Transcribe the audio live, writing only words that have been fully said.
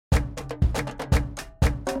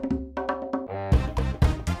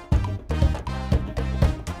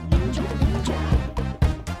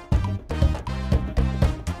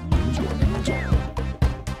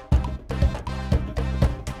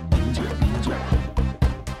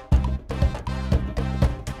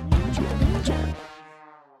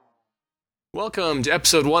Welcome to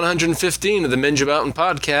episode 115 of the Ninja Mountain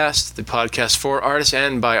Podcast, the podcast for artists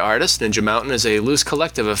and by artists. Ninja Mountain is a loose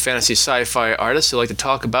collective of fantasy sci-fi artists who like to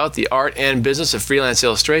talk about the art and business of freelance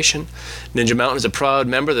illustration. Ninja Mountain is a proud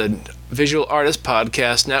member of the Visual Artist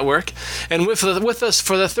Podcast Network. And with us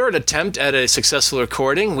for the third attempt at a successful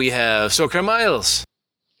recording, we have Sokar Miles.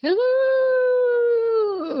 Hello,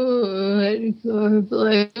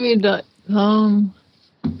 EdgarBlamey.com.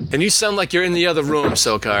 And you sound like you're in the other room,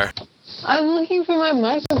 Sokar. I'm looking for my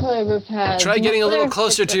microfiber pad. Try getting a little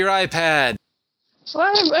closer to your iPad.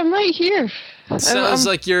 Well, I'm right here. It sounds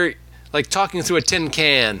like you're like talking through a tin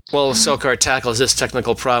can. While Sokar tackles this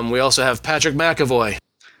technical problem, we also have Patrick McAvoy.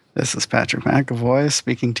 This is Patrick McAvoy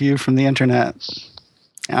speaking to you from the internet.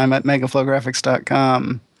 I'm at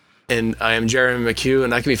megaflowgraphics.com. And I am Jeremy McHugh,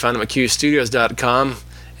 and I can be found at mchugstudios.com.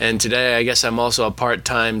 And today, I guess I'm also a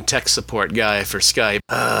part-time tech support guy for Skype.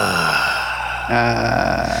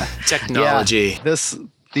 Technology. Yeah,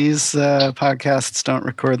 these podcasts don't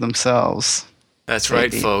record themselves. That's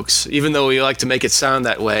right, folks. Even though we like to make it sound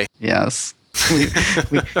that way. Yes,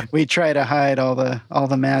 we try to hide all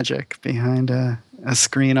the magic behind a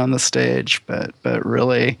screen on the stage, but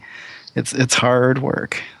really, it's hard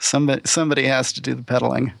work. Somebody has to do the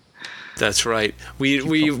pedaling. That's right.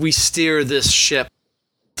 We steer this ship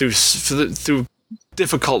through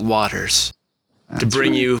difficult waters to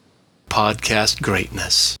bring you podcast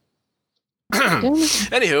greatness.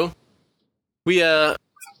 Anywho,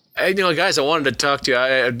 guys, I wanted to talk to you.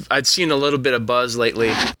 I'd seen a little bit of buzz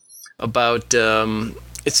lately about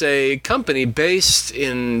it's a company based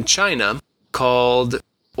in China called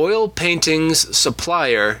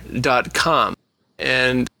oilpaintingssupplier.com.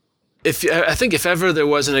 And I think if ever there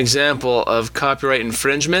was an example of copyright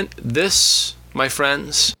infringement, this, my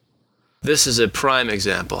friends, this is a prime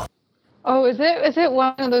example. Oh, is it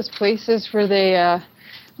one of those places where they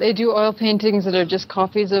do oil paintings that are just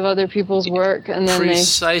copies of other people's work, and then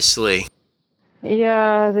Precisely. they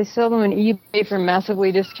sell them on eBay for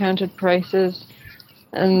massively discounted prices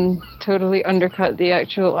and totally undercut the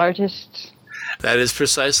actual artists? That is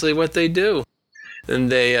precisely what they do.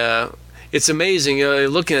 And it's amazing,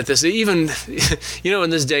 looking at this, even, in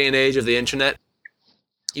this day and age of the internet,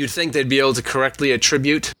 you'd think they'd be able to correctly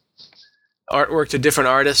attribute artwork to different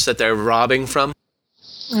artists that they're robbing from.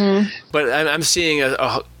 But I'm seeing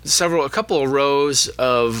a couple of rows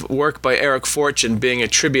of work by Eric Fortune being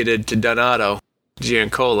attributed to Donato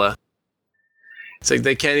Giancola. It's like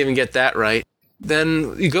they can't even get that right.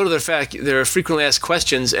 Then you go to the fact there are frequently asked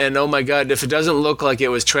questions, and oh my God, if it doesn't look like it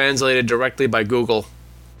was translated directly by Google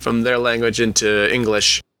from their language into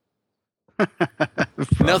English.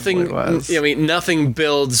 Nothing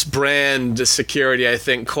builds brand security, I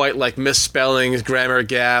think, quite like misspellings, grammar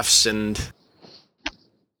gaffes, and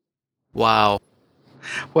wow.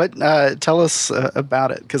 What? Tell us about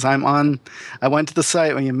it, because I went to the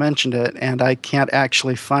site when you mentioned it, and I can't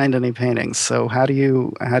actually find any paintings. So how do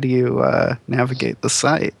you navigate the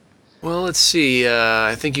site? Well, let's see.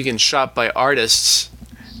 I think you can shop by artists.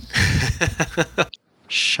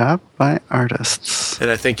 Shop by artists. And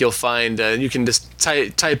I think you'll find you can just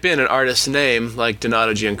type in an artist's name like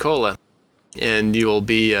Donato Giancola, and you will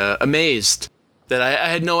be amazed that I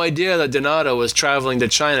had no idea that Donato was traveling to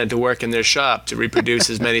China to work in their shop to reproduce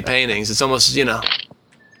his many paintings. It's almost, I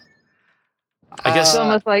guess it's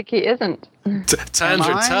almost like he isn't. Times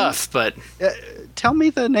are tough, but tell me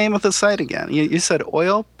the name of the site again. You said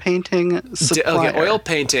Oil Painting Supplier. Oil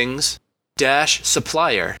Paintings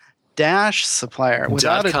 -supplier. -supplier.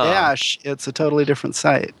 Without a dash, it's a totally different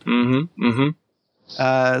site.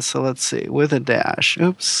 So let's see. With a dash.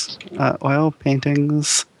 Oops. Oil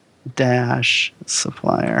Paintings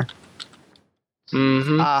 -supplier.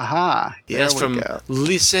 Aha. Yes, from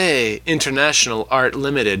Lycée International Art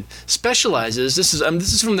Limited. Specializes, this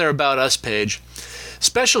is from their About Us page,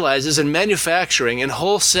 specializes in manufacturing and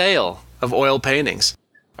wholesale of oil paintings.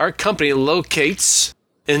 Our company locates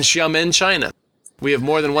in Xiamen, China. We have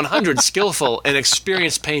more than 100 skillful and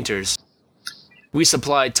experienced painters. We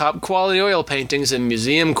supply top-quality oil paintings and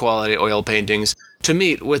museum-quality oil paintings to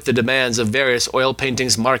meet with the demands of various oil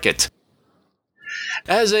paintings market.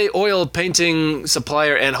 As a oil painting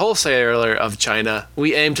supplier and wholesaler of China,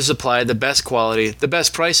 we aim to supply the best quality, the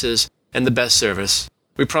best prices, and the best service.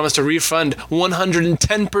 We promise to refund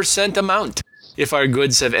 110% amount if our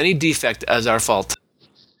goods have any defect as our fault.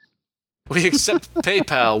 We accept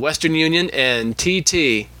PayPal, Western Union, and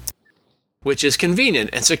TT, which is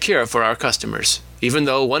convenient and secure for our customers. Even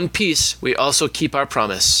though one piece, we also keep our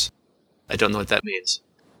promise. I don't know what that means.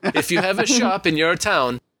 If you have a shop in your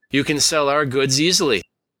town, you can sell our goods easily.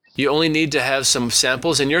 You only need to have some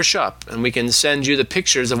samples in your shop, and we can send you the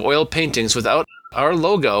pictures of oil paintings without our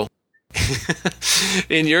logo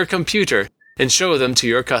in your computer and show them to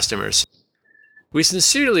your customers. We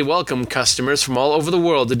sincerely welcome customers from all over the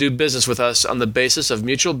world to do business with us on the basis of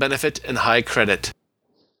mutual benefit and high credit.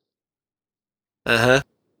 Huh.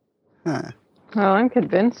 Well, I'm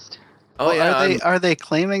convinced. Oh, Well, yeah. are they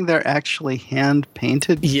claiming they're actually hand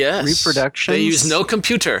painted Yes. reproductions? They use no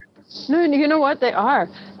computer. No, you know what? They are.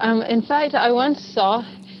 In fact, I once saw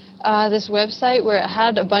this website where it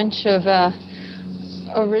had a bunch of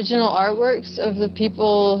original artworks of the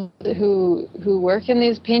people who work in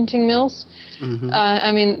these painting mills. Mhm.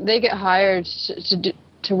 I mean, they get hired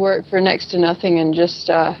to work for next to nothing and just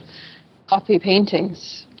copy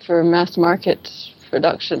paintings for mass market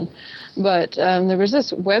production. But there was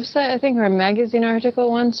this website, I think, or a magazine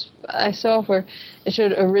article once I saw where it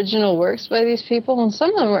showed original works by these people, and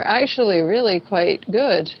some of them were actually really quite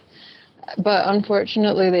good. But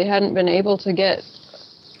unfortunately, they hadn't been able to get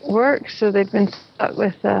work, so they've been stuck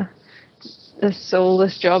with this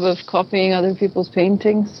soulless job of copying other people's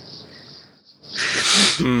paintings.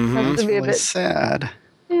 Mhm. Has It's to be a really bit, sad.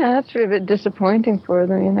 yeah, that's really a bit disappointing for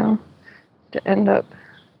them, you know, to end up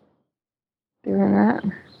doing that.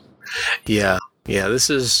 Yeah. This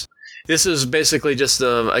is basically just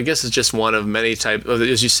I guess it's just one of many type.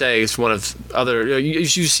 As you say, it's one of other.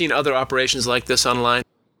 You've seen other operations like this online.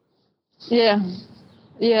 Yeah,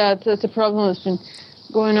 it's a problem that's been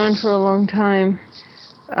going on for a long time.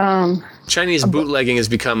 Chinese bootlegging has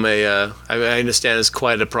become I understand, is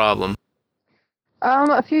quite a problem.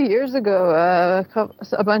 A few years ago,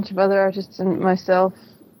 a bunch of other artists and myself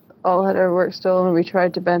all had our work stolen, and we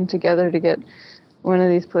tried to band together to get one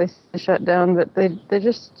of these places shut down, but they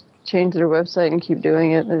just change their website and keep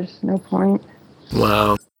doing it. There's no point.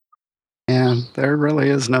 Wow. Yeah, there really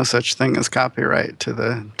is no such thing as copyright to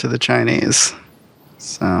the Chinese.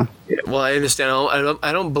 So Well, I understand.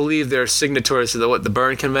 I don't believe they're signatories to the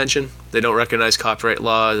Berne Convention. They don't recognize copyright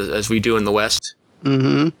law as we do in the West.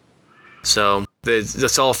 mm-hmm. So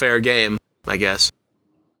that's all fair game, I guess.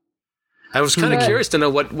 I was kind of Yeah. curious to know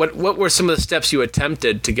what were some of the steps you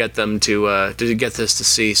attempted to get them to get this to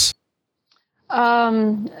cease.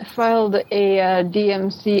 Filed a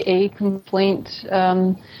DMCA complaint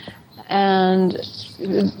and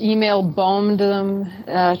email bombed them,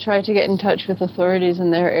 tried to get in touch with authorities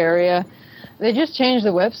in their area. They just changed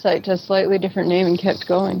the website to a slightly different name and kept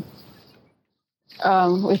going.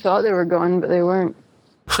 We thought they were gone, but they weren't.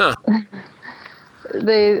 Huh.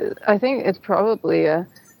 I think it's probably,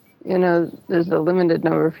 there's a limited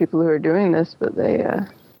number of people who are doing this, but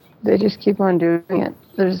they just keep on doing it.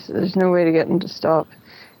 There's no way to get them to stop.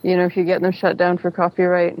 If you get them shut down for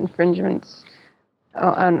copyright infringements,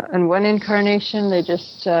 on one incarnation, they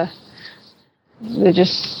just get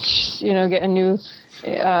a new.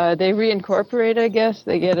 They reincorporate, I guess.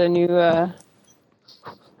 They get a new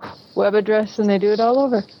web address, and they do it all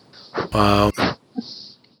over. Wow.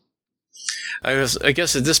 I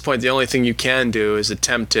guess at this point, the only thing you can do is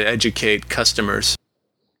attempt to educate customers.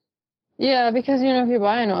 Yeah, because if you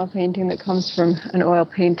buy an oil painting that comes from an oil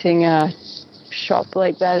painting shop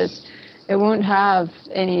like that, it won't have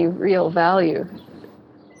any real value.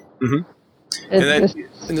 Mhm. It's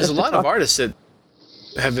And there's a lot of artists that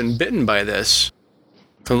have been bitten by this,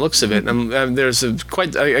 from the looks of it. There's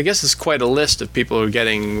I guess it's quite a list of people who are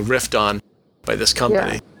getting riffed on by this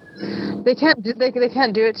company. Yeah. They can't do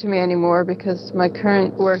it to me anymore because my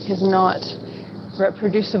current work is not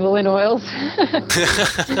reproducible in oils.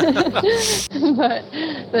 But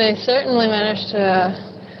they certainly managed to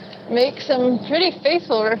make some pretty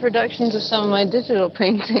faithful reproductions of some of my digital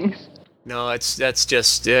paintings. No, that's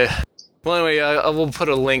just. Well, anyway, I will put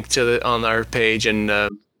a link to on our page, and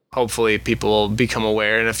hopefully people will become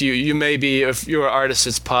aware. And if if you're an artist,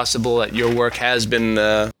 it's possible that your work has been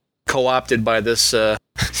co-opted by this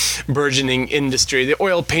burgeoning industry, the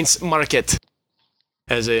oil paints market,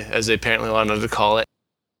 as they apparently wanted to call it.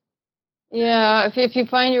 Yeah, if you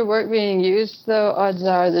find your work being used, though, odds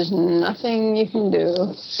are there's nothing you can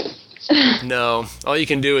do. No, all you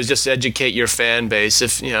can do is just educate your fan base.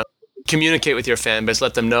 Communicate with your fan base,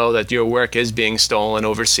 let them know that your work is being stolen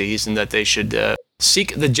overseas and that they should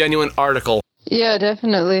seek the genuine article. Yeah,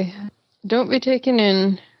 definitely. Don't be taken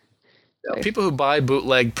in. People who buy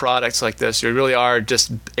bootleg products like this, you really are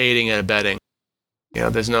just aiding and abetting.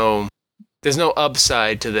 There's no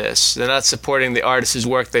upside to this. They're not supporting the artist's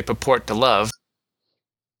work they purport to love.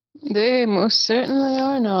 They most certainly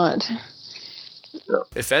are not.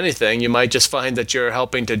 If anything, you might just find that you're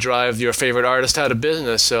helping to drive your favorite artist out of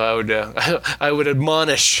business. So I would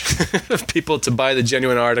admonish people to buy the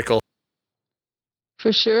genuine article.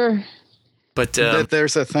 For sure. But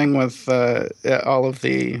There's a thing with all of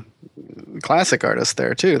the classic artists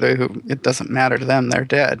there too. Who it doesn't matter to them; they're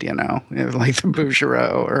dead. Like the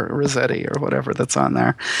Bouguereau or Rossetti or whatever that's on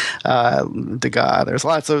there. Degas. There's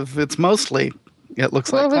lots of. It's mostly. It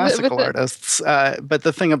looks like classical artists. But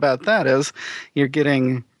the thing about that is, you're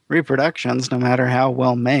getting reproductions. No matter how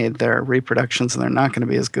well made, they're reproductions, and they're not going to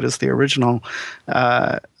be as good as the original.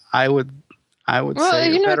 I would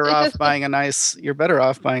say you're better off buying a nice. You're better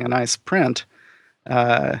off buying a nice print,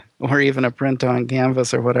 or even a print on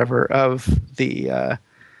canvas or whatever of the.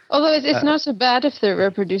 Although it's not so bad if they're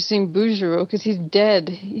reproducing Bouguereau because he's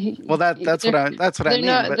dead. That's what I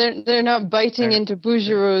mean. They're not biting into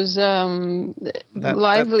Bouguereau's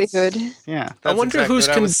livelihood. Yeah, I wonder exactly who's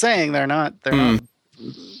what I was saying. They're not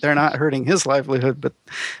hurting his livelihood,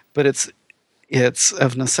 but it's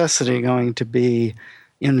of necessity going to be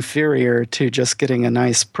inferior to just getting a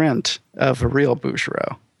nice print of a real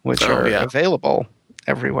Bouguereau, which are available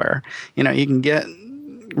everywhere. You can get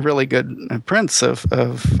really good prints of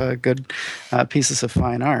good pieces of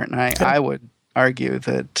fine art, and I would argue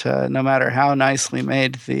that no matter how nicely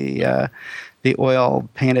made the oil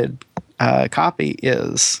painted copy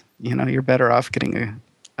is, you're better off getting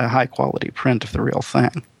a high quality print of the real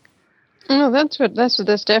thing. No, that's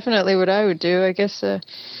definitely what I would do. I guess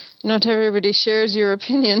not everybody shares your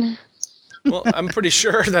opinion. Well, I'm pretty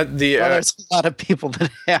sure that there's a lot of people that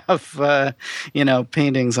have,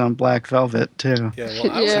 paintings on black velvet too. Yeah,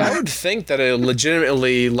 well, I would think that a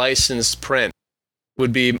legitimately licensed print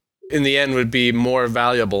would be more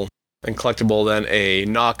valuable and collectible than a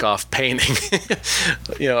knockoff painting,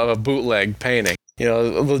 of a bootleg painting.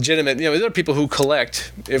 Legitimate. There are people who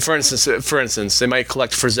collect. For instance, they might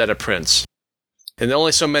collect Frazetta prints, and there are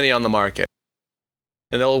only so many on the market,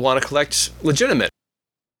 and they'll want to collect legitimate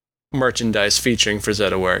merchandise featuring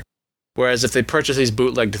Frazetta work. Whereas if they purchase these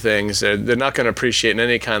bootlegged things, they're not going to appreciate in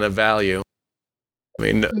any kind of value. I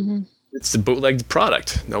mean, it's the bootlegged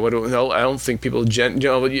product. No, I don't think people.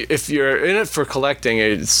 If you're in it for collecting,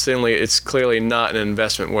 it's clearly not an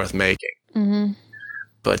investment worth making. Mm-hmm.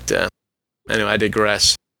 But anyway, I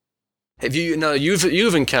digress.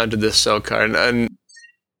 You've encountered this, Sokar, and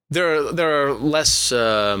there are less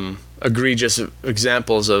egregious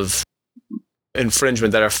examples of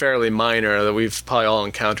infringement that are fairly minor that we've probably all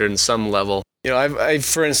encountered in some level. I've,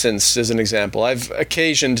 for instance, as an example, I've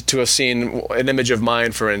occasioned to have seen an image of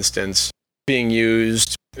mine, for instance, being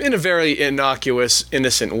used in a very innocuous,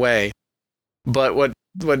 innocent way. But what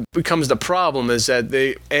becomes the problem is that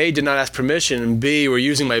they, A, did not ask permission, and B, were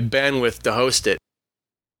using my bandwidth to host it.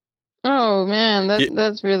 Oh, man,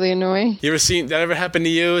 that's really annoying. You ever seen that ever happen to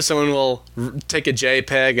you? Someone will take a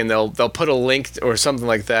JPEG and they'll put a link or something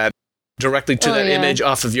like that directly to that image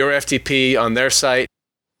off of your FTP on their site.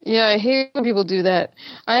 Yeah, I hate when people do that.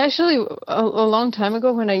 I actually, a long time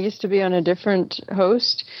ago when I used to be on a different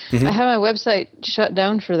host, I had my website shut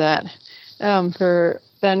down for that, for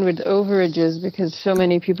bandwidth overages because so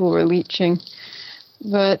many people were leeching.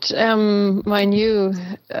 But I'm on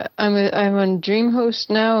DreamHost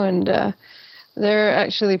now, and they're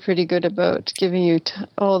actually pretty good about giving you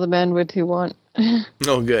all the bandwidth you want.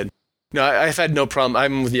 Oh, good. No, I've had no problem.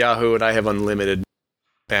 I'm with Yahoo, and I have unlimited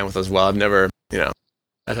bandwidth as well.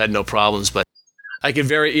 I've had no problems, but I could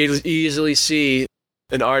very easily see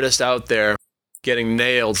an artist out there getting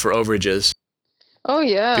nailed for overages. Oh,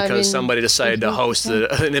 yeah. Because somebody decided to host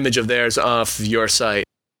an image of theirs off your site.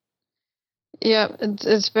 Yeah,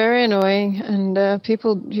 it's very annoying, and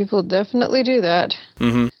people definitely do that.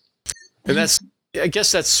 Mm-hmm. And I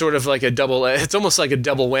guess that's sort of like it's almost like a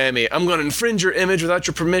double whammy. I'm going to infringe your image without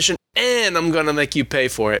your permission, and I'm going to make you pay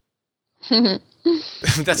for it.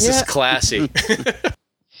 That's just classy.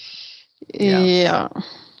 Yeah.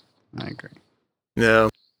 I agree. No.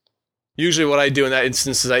 Usually what I do in that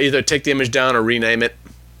instance is I either take the image down or rename it.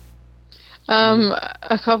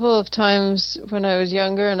 A couple of times when I was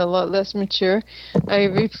younger and a lot less mature, I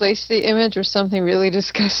replaced the image with something really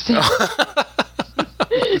disgusting.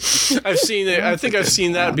 I've seen it. I think I've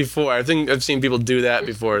seen that before. I think I've seen people do that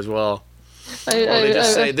before as well.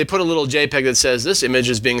 They put a little JPEG that says this image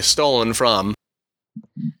is being stolen from,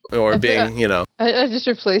 or I just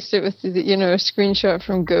replaced it with a screenshot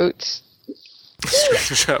from goats.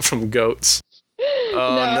 Screenshot from goats.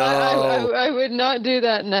 Oh no! I would not do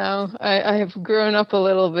that now. I have grown up a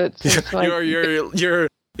little bit since your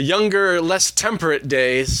younger, less temperate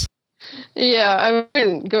days. Yeah, I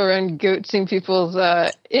wouldn't go around goatsing people's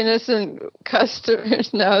innocent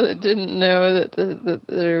customers now that didn't know that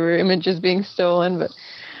there were images being stolen. But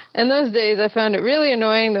in those days, I found it really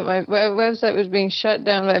annoying that my website was being shut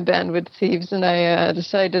down by bandwidth thieves, and I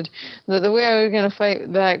decided that the way I was going to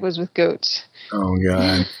fight back was with goats. Oh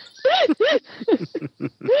God.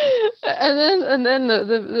 and then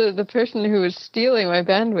the person who was stealing my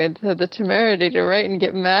bandwidth had the temerity to write and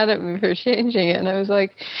get mad at me for changing it, and I was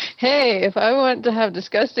like, hey, if I want to have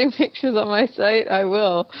disgusting pictures on my site, I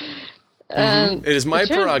will. It is my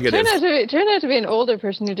prerogative. Turned out to be an older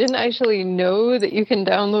person who didn't actually know that you can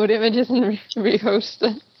download images and rehost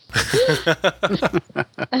them.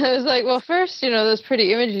 And I was like, well, first, those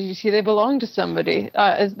pretty images you see, they belong to somebody.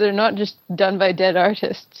 They're not just done by dead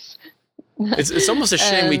artists. It's almost a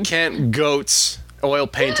shame we can't goats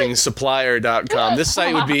oilpaintingsupplier.com. This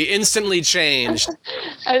site would be instantly changed.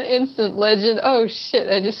 An instant legend. Oh shit,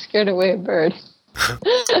 I just scared away a bird.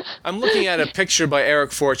 I'm looking at a picture by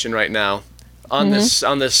Eric Fortune right now on this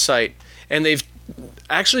site, and they've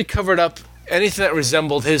actually covered up anything that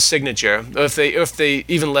resembled his signature, if they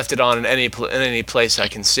even left it on in any place I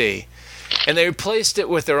can see, and they replaced it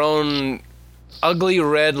with their own ugly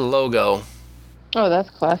red logo. Oh, that's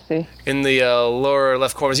classy. In the lower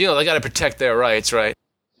left corners, they got to protect their rights, right?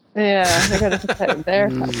 Yeah, they got to protect their.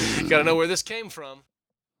 Got to know where this came from.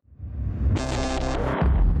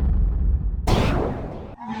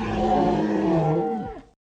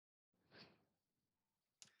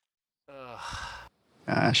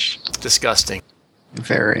 Gosh. Disgusting.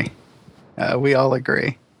 Very. We all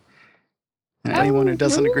agree. And anyone who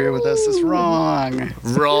doesn't agree with us is wrong.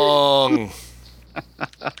 Wrong.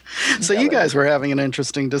 So you guys were having an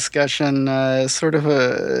interesting discussion, sort of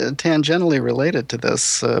tangentially related to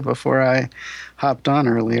this before I hopped on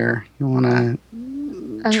earlier. You want to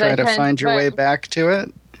try to find your way back to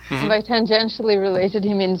it? By tangentially related,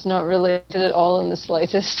 he means not related at all in the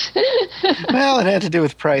slightest. Well, it had to do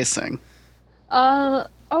with pricing.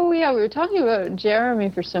 Oh yeah, we were talking about Jeremy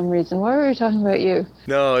for some reason. Why were we talking about you?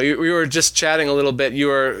 No, we were just chatting a little bit.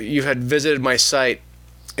 You had visited my site,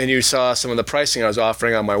 and you saw some of the pricing I was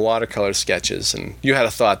offering on my watercolor sketches, and you had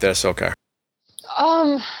a thought there, Sokar.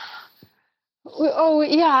 Yeah,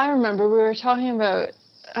 I remember. We were talking about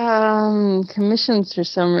commissions for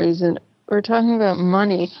some reason. We were talking about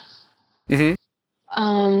money. Mm-hmm.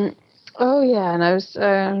 Oh yeah, and I was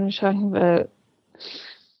talking about.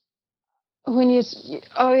 I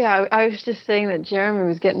was just saying that Jeremy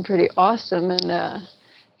was getting pretty awesome, and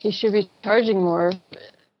he should be charging more.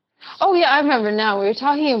 Oh yeah, I remember now. We were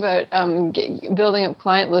talking about building up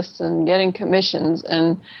client lists and getting commissions,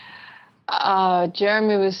 and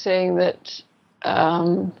Jeremy was saying that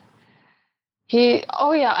I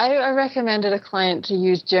recommended a client to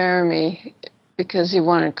use Jeremy because he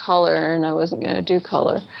wanted color, and I wasn't going to do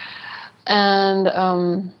color, and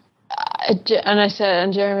I said,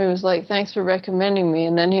 and Jeremy was like, thanks for recommending me.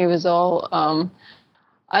 And then he was all,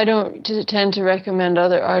 I don't tend to recommend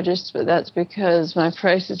other artists, but that's because my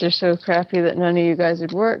prices are so crappy that none of you guys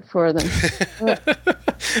would work for them.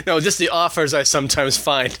 No, just the offers I sometimes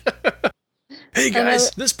find. Hey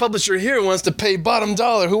guys, this publisher here wants to pay bottom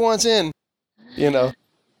dollar. Who wants in? And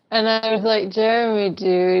I was like, Jeremy,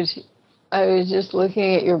 dude, I was just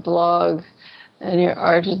looking at your blog. And your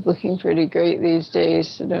art is looking pretty great these days,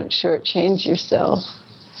 so don't shortchange yourself.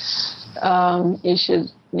 You should,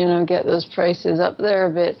 get those prices up there a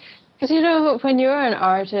bit. Because, when you're an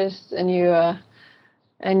artist and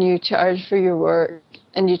you charge for your work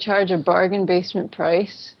and you charge a bargain basement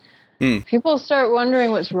price, people start wondering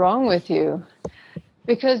what's wrong with you.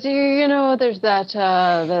 Because, there's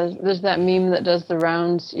that meme that does the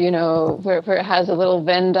rounds, where it has a little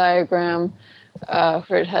Venn diagram,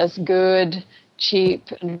 where it has good, cheap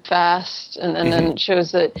and fast, and then it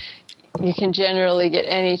shows that you can generally get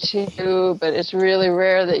any two, but it's really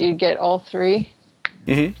rare that you get all three.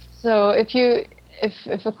 Mm-hmm. So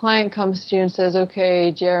if a client comes to you and says,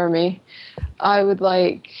 okay, Jeremy, I would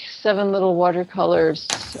like 7 little watercolors,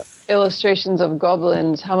 illustrations of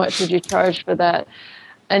goblins, how much would you charge for that?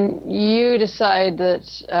 And you decide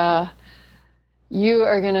that you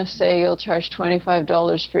are going to say you'll charge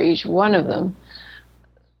 $25 for each one of them.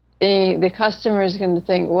 The customer is going to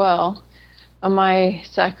think, well, am I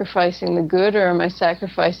sacrificing the good or am I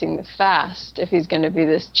sacrificing the fast if he's going to be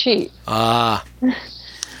this cheap? That's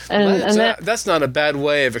not a bad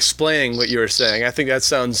way of explaining what you were saying. I think that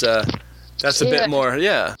sounds, that's a bit more,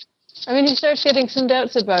 yeah. I mean, he starts getting some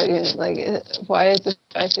doubts about you, like, why is this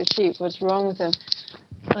guy so cheap? What's wrong with him?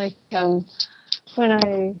 Like, when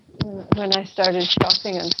I started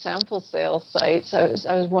shopping on sample sale sites, I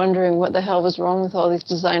was wondering what the hell was wrong with all these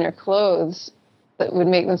designer clothes that would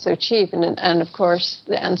make them so cheap. And of course,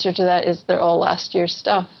 the answer to that is they're all last year's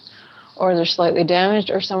stuff. or they're slightly damaged,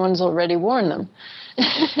 or someone's already worn them.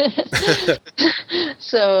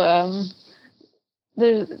 So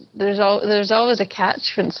there's always a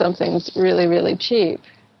catch when something's really, really cheap.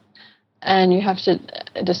 And you have to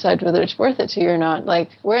decide whether it's worth it to you or not. Like,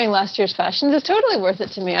 wearing last year's fashions is totally worth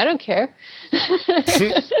it to me. I don't care.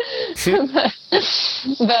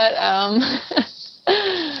 but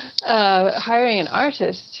hiring an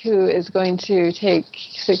artist who is going to take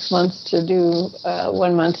 6 months to do a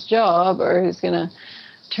 1 month job, or who's going to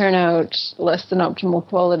turn out less than optimal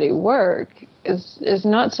quality work is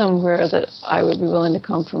not somewhere that I would be willing to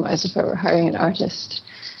compromise if I were hiring an artist.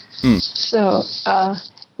 So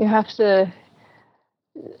you have to.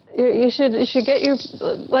 You should get your,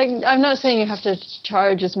 like, I'm not saying you have to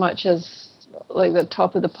charge as much as like the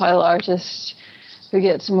top of the pile artist who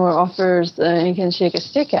gets more offers than you can shake a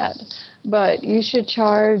stick at, but you should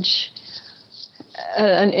charge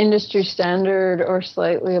an industry standard or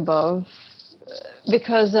slightly above,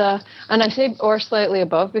 because and I say or slightly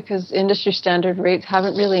above because industry standard rates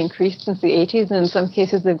haven't really increased since the 80s, and in some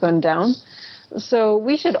cases they've gone down. So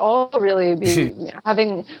we should all really be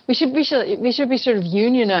having. We should be sort of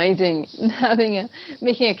unionizing,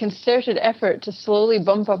 making a concerted effort to slowly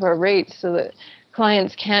bump up our rates so that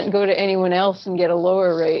clients can't go to anyone else and get a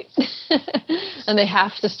lower rate, and they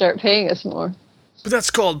have to start paying us more. But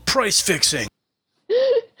that's called price fixing.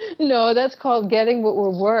 No, that's called getting what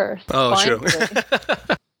we're worth. Oh, finally.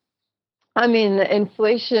 True. I mean,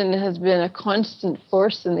 inflation has been a constant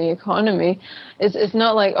force in the economy. It's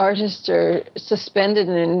not like artists are suspended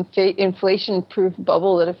in an inflation-proof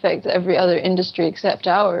bubble that affects every other industry except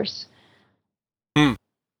ours.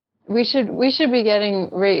 We should be getting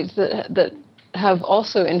rates that have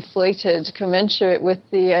also inflated commensurate with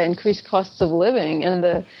the increased costs of living and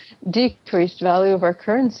the decreased value of our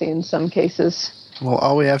currency in some cases. Well,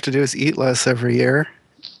 all we have to do is eat less every year.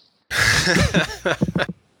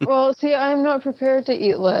 Well, see, I'm not prepared to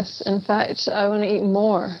eat less. In fact, I want to eat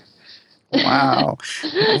more. Wow.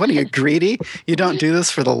 What are you, greedy? You don't do this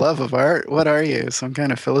for the love of art? What are you, some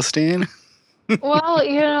kind of Philistine? Well,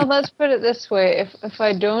 let's put it this way. If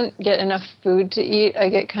I don't get enough food to eat, I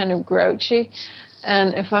get kind of grouchy.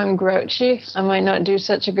 And if I'm grouchy, I might not do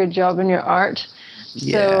such a good job in your art.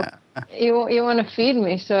 Yeah. So you want to feed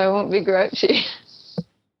me so I won't be grouchy.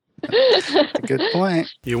 Good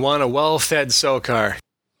point. You want a well-fed SOCAR.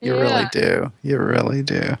 You really do. You really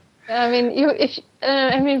do. I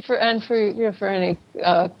mean, for any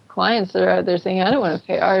clients that are out there saying, I don't want to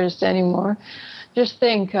pay artists anymore, just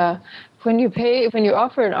think when you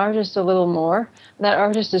offer an artist a little more, that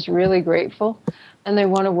artist is really grateful, and they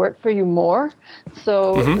want to work for you more.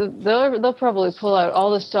 So they'll probably pull out all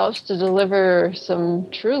the stops to deliver some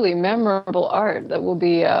truly memorable art that will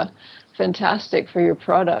be fantastic for your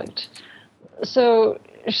product. So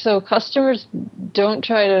customers don't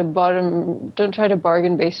try to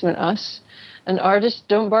bargain basement us, and artists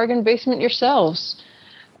don't bargain basement yourselves.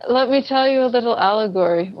 Let me tell you a little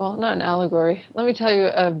allegory. Well, not an allegory. Let me tell you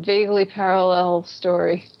a vaguely parallel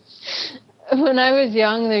story. When I was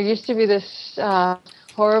young, there used to be this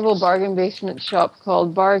horrible bargain basement shop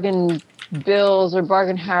called Bargain Bills or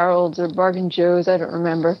Bargain Harold's or Bargain Joe's, I don't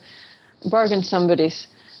remember. Bargain somebody's.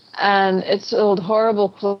 And it sold horrible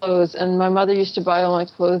clothes, and my mother used to buy all my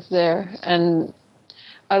clothes there. And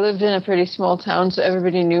I lived in a pretty small town, so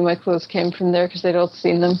everybody knew my clothes came from there because they'd all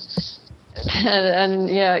seen them. And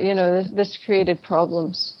yeah, this created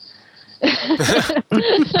problems. I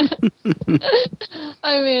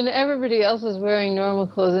mean, everybody else was wearing normal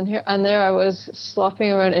clothes, and there I was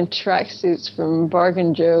slopping around in tracksuits from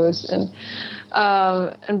Bargain Joe's, and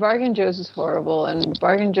Bargain Joe's is horrible, and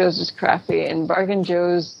Bargain Joe's is crappy, and Bargain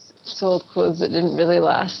Joe's sold clothes that didn't really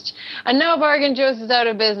last, and now Bargain Joe's is out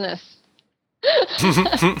of business.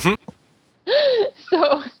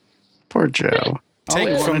 So poor Joe.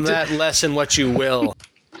 Take from that lesson what you will.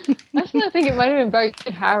 Actually, I think it might have been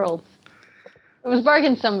Bargain Harold's. It was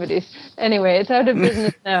Bargain somebody's. Anyway, it's out of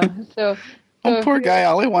business now. So poor guy.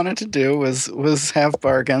 All he wanted to do was have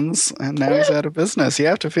bargains, and now he's out of business. You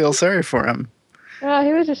have to feel sorry for him. Yeah,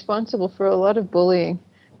 he was responsible for a lot of bullying.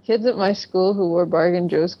 Kids at my school who wore Bargain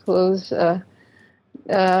Joe's clothes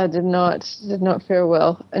did not fare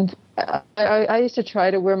well. And I used to try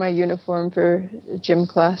to wear my uniform for gym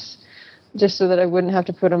class, just so that I wouldn't have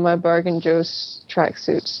to put on my Bargain Joe's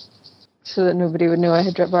tracksuits, so that nobody would know I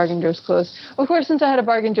had Bargain Joe's clothes. Of course, since I had a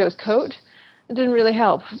Bargain Joe's coat, it didn't really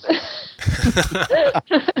help.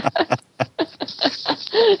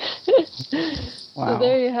 Wow. So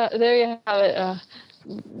there you have it.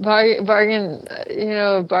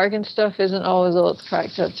 Bargain stuff isn't always all it's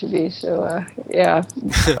cracked up to be. So yeah,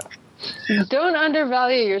 Don't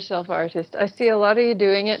undervalue yourself, artist. I see a lot of you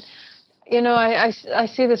doing it. You know, I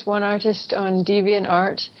see this one artist on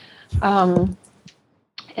DeviantArt.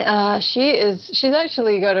 She's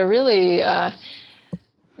actually got a really a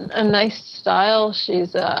nice style.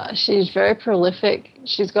 She's very prolific.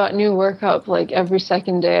 She's got new work up like every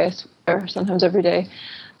second day, I swear, sometimes every day.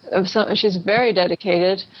 She's very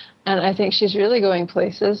dedicated, and I think she's really going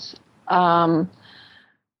places.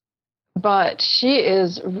 But she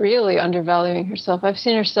is really undervaluing herself. I've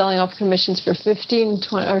seen her selling off commissions for $15,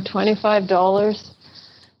 $20, or $25,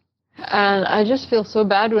 and I just feel so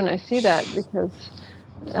bad when I see that, because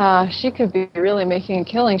she could be really making a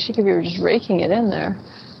killing. She could be just raking it in there,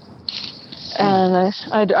 and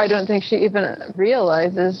I don't think she even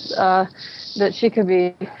realizes that she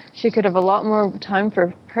could have a lot more time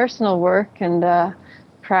for personal work and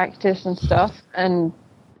practice and stuff. And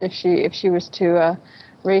if she was to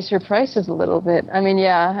raise her prices a little bit, I mean,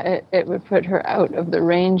 yeah, it would put her out of the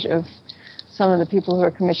range of some of the people who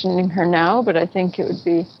are commissioning her now, but I think it would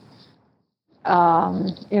be a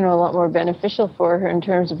lot more beneficial for her in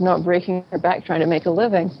terms of not breaking her back trying to make a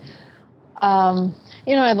living.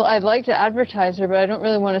 I'd like to advertise her, but I don't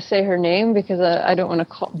really want to say her name because I don't want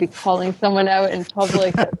to be calling someone out in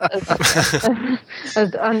public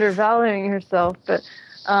as undervaluing herself. But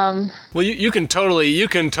well, you can totally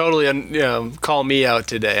call me out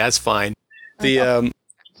today. That's fine.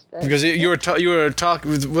 Because you were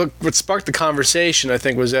talking. What sparked the conversation, I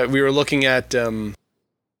think, was that we were looking at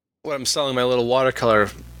what I'm selling my little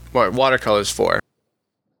watercolors for.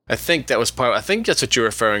 I think that was part. I think that's what you were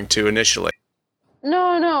referring to initially. No,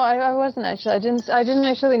 I wasn't actually. I didn't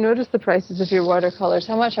actually notice the prices of your watercolors.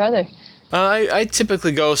 How much are they? I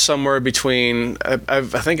typically go somewhere between. I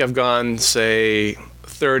think I've gone, say,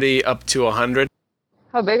 30 up to 100.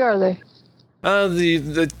 How big are they?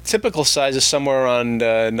 The typical size is somewhere around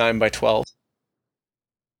 9 by 12.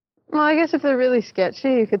 Well, I guess if they're really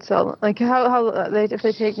sketchy, you could sell them. Like if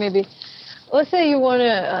they take maybe, let's say you want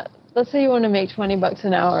to make $20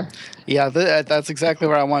 an hour. Yeah, that's exactly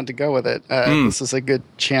where I wanted to go with it. This is a good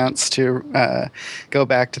chance to go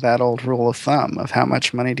back to that old rule of thumb of how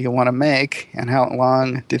much money do you want to make and how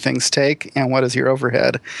long do things take and what is your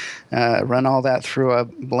overhead. Run all that through a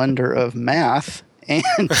blender of math and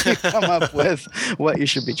you come up with what you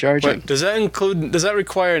should be charging. Wait, does that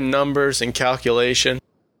require numbers and calculation?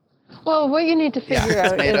 Well, what you need to figure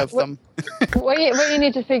out made is of them. what you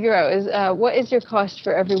need to figure out is what is your cost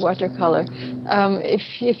for every watercolor.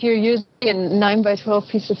 If you're using a 9 by 12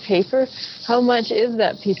 piece of paper, how much is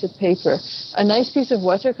that piece of paper? A nice piece of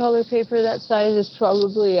watercolor paper that size is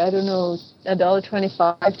probably, I don't know,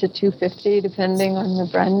 $1.25 to $2.50, depending on the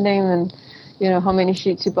brand name and how many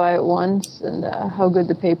sheets you buy at once and how good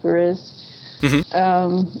the paper is,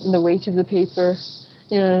 the weight of the paper.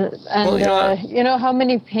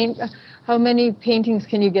 How many paintings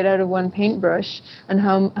can you get out of one paintbrush, and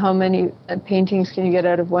how many paintings can you get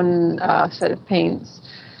out of one set of paints,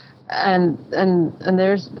 and then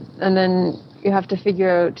you have to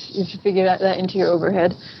figure that into your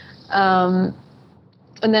overhead, and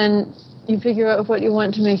then you figure out what you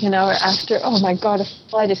want to make an hour after. Oh my God, a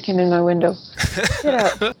fly just came in my window. Get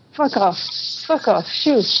out! Fuck off!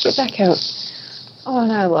 Shoo! Get back out! Oh,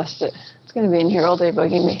 now I lost it. It's going to be in here all day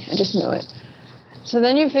bugging me. I just know it. So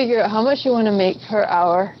then you figure out how much you want to make per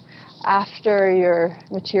hour after your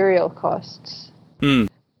material costs.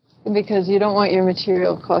 Because you don't want your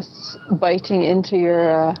material costs biting into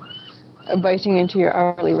your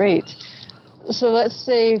hourly rate. So let's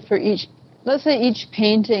say each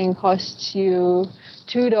painting costs you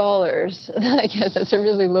 $2. I guess that's a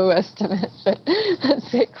really low estimate, but let's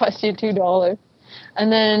say it costs you $2.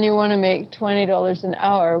 And then you want to make $20 an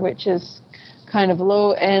hour, which is kind of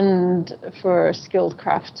low end for a skilled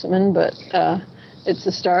craftsman, but it's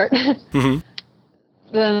a start.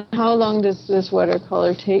 Then how long does this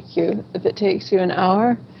watercolor take you? If it takes you an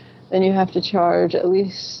hour, then you have to charge at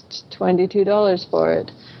least $22 for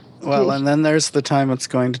it. Well, and then there's the time it's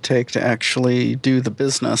going to take to actually do the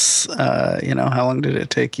business. How long did it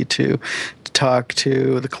take you to talk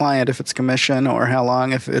to the client if it's commission, or how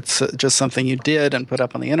long if it's just something you did and put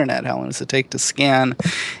up on the internet? How long does it take to scan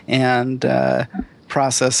and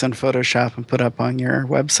process in Photoshop and put up on your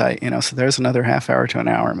website? So there's another half hour to an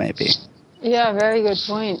hour maybe. Yeah, very good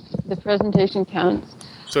point. The presentation counts.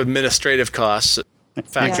 So administrative costs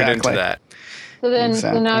factored into that. So then,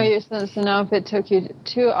 so now if it took you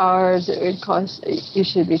 2 hours, it would cost. You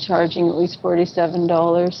should be charging at least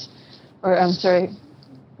 $47. Or I'm sorry,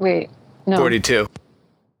 wait, no. 42.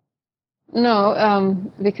 No,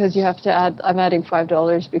 because you have to add. I'm adding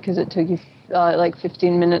 $5 because it took you like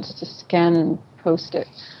 15 minutes to scan and post it.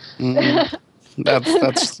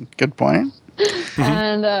 That's a good point.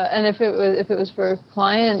 And if it was for a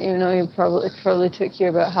client, it probably took you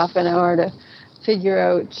about half an hour to figure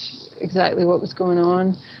out exactly what was going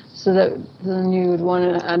on. So that then you would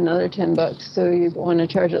want to add another $10. So you'd want to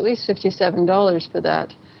charge at least $57 for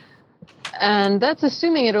that. And that's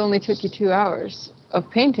assuming it only took you 2 hours of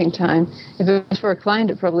painting time. If it was for a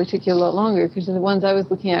client, it probably took you a lot longer, because the ones I was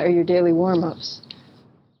looking at are your daily warm-ups.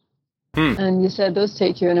 And you said those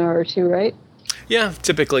take you an hour or two, right? Yeah,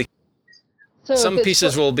 typically. So some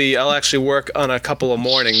pieces I'll actually work on a couple of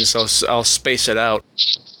mornings, so I'll space it out.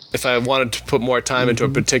 If I wanted to put more time into a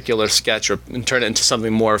particular sketch and turn it into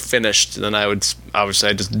something more finished, then I would obviously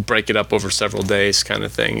I'd just break it up over several days, kind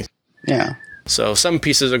of thing. Yeah. So some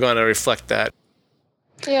pieces are going to reflect that.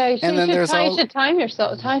 Yeah, you should time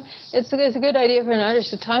yourself. It's a good idea for an artist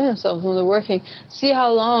to time themselves when they're working. See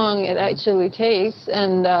how long it actually takes,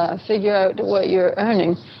 and figure out what you're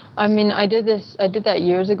earning. I mean, I did that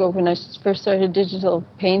years ago when I first started digital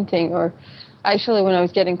painting, or actually when I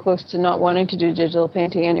was getting close to not wanting to do digital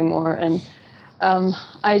painting anymore. And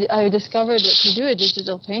I discovered that to do a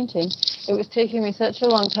digital painting, it was taking me such a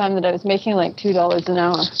long time that I was making like $2 an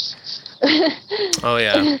hour. Oh,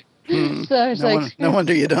 yeah. So no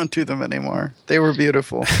wonder you don't do them anymore. They were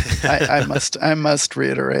beautiful. I must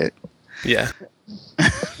reiterate. Yeah.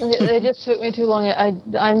 They just took me too long. I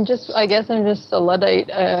guess I'm just a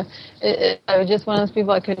Luddite. I was just one of those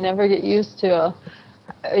people I could never get used to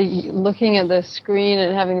looking at the screen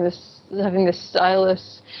and having this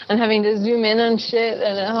stylus and having to zoom in on shit,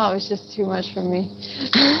 and it was just too much for me.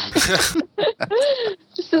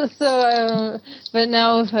 But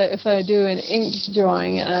now if I do an ink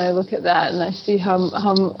drawing and I look at that and I see how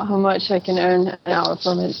much I can earn an hour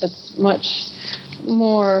from it, it's much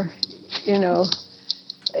more,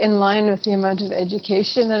 in line with the amount of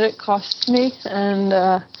education that it costs me, and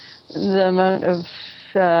the amount of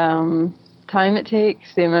time it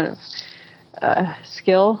takes, the amount of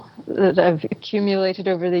skill that I've accumulated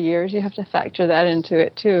over the years. You have to factor that into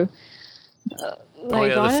it too.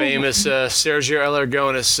 The famous Sergio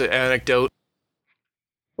Aragonés anecdote.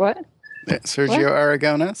 What? Sergio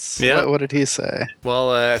Aragonés? Yeah. What did he say?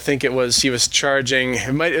 Well, I think it was he was charging.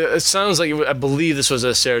 It sounds like I believe this was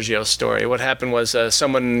a Sergio story. What happened was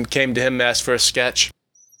someone came to him and asked for a sketch.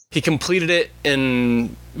 He completed it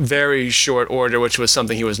in very short order, which was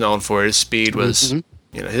something he was known for. His speed was,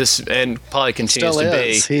 and probably continues Still to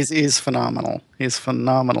is. be. He's phenomenal. He's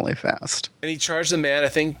phenomenally fast. And he charged the man, I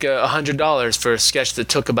think, $100 for a sketch that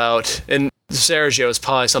took about, and Sergio is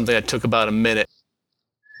probably something that took about a minute.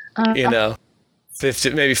 50,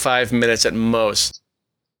 maybe 5 minutes at most.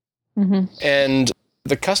 Mm-hmm. And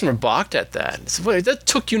the customer balked at that. He said, "Wait, that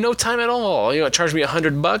took you no time at all. Charge me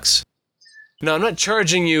 $100? No, I'm not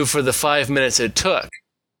charging you for the 5 minutes it took.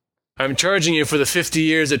 I'm charging you for the 50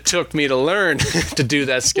 years it took me to learn to do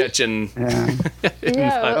that sketch in."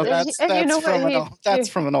 That's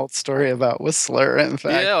from an old story about Whistler. In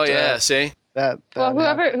fact, see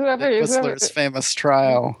Whistler's famous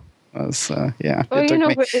trial was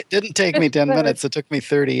it didn't take me 10 minutes. It took me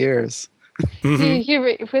 30 years.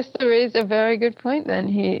 Whistler raised a very good point. Then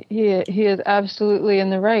he is absolutely in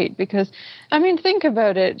the right, because think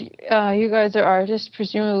about it. You guys are artists.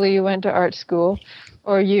 Presumably, you went to art school,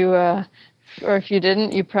 or if you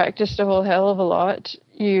didn't, you practiced a whole hell of a lot.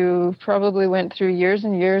 You probably went through years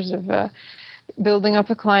and years of building up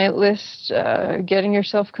a client list, getting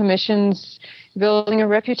yourself commissions, building a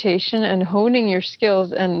reputation, and honing your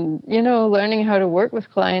skills. And learning how to work with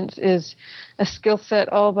clients is a skill set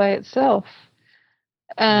all by itself.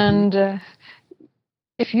 And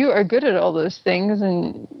if you are good at all those things,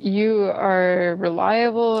 and you are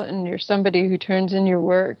reliable, and you're somebody who turns in your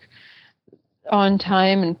work on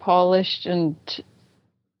time and polished, and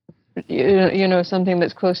something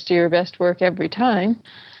that's close to your best work every time,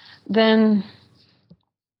 then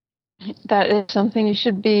that is something you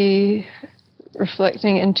should be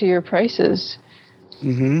reflecting into your prices.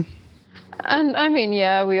 Mm-hmm.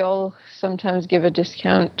 And we all sometimes give a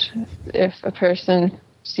discount if a person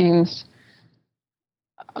seems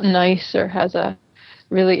nice or has a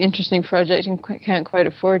really interesting project and can't quite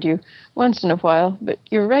afford you once in a while. But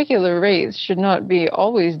your regular rates should not be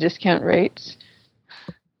always discount rates.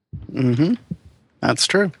 Mm-hmm. That's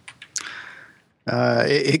true.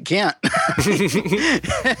 It can't.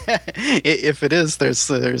 If it is,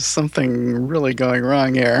 there's something really going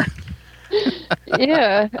wrong here.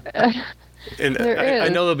 Yeah. And I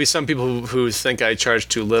know there'll be some people who think I charge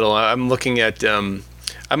too little. I'm looking at, I'm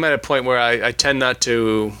at a point where I tend not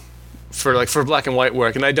to, for black and white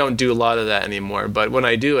work, and I don't do a lot of that anymore, but when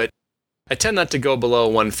I do it, I tend not to go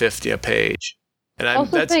below $150 a page. And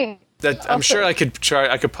I'm sure I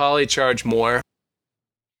could probably charge more.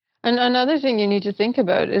 And another thing you need to think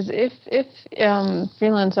about is if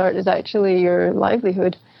freelance art is actually your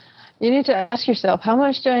livelihood, you need to ask yourself, how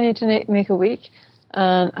much do I need to make a week?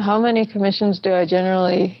 And how many commissions do I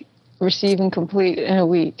generally receive and complete in a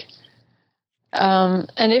week? And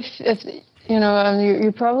if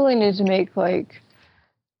you probably need to make like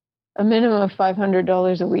a minimum of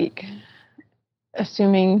 $500 a week,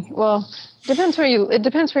 assuming, well, it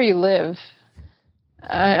depends where you live.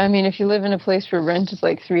 I mean, if you live in a place where rent is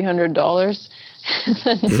like $300,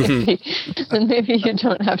 then maybe you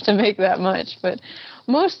don't have to make that much. But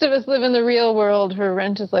most of us live in the real world where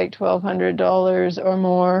rent is like $1,200 or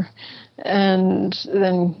more, and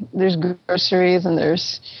then there's groceries and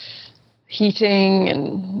there's heating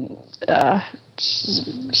and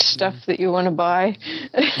stuff that you want to buy.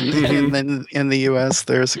 And then in the U.S.,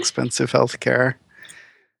 there's expensive health care.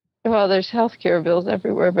 Well, there's healthcare bills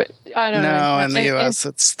everywhere, but I don't know. No, in the U.S.,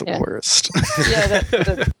 it's the worst. Yeah,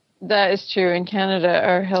 that is true. In Canada,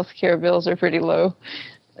 our healthcare bills are pretty low,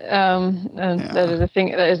 and that is a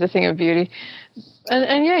thing. That is a thing of beauty.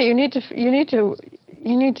 And yeah, you need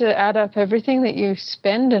to add up everything that you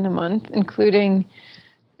spend in a month, including,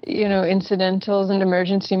 incidentals and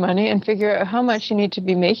emergency money, and figure out how much you need to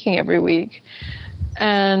be making every week.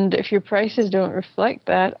 And if your prices don't reflect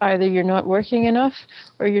that, either you're not working enough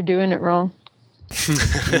or you're doing it wrong.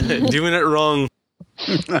 Doing it wrong.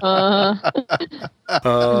 I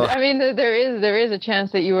mean, there is a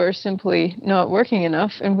chance that you are simply not working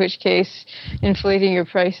enough, in which case inflating your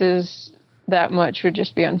prices that much would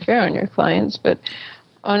just be unfair on your clients. But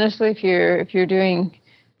honestly, if you're doing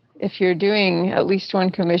at least one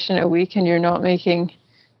commission a week and you're not making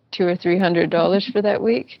 $200 or $300 for that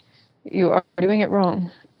week, you are doing it wrong.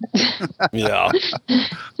 Yeah.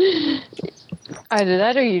 Either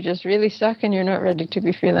that or you just really suck and you're not ready to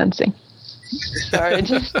be freelancing. Sorry,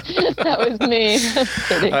 that was me. I'm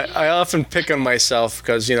kidding. I often pick on myself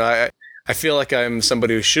because, I feel like I'm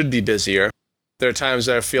somebody who should be busier. There are times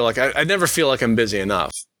that I feel like I never feel like I'm busy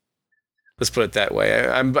enough. Let's put it that way.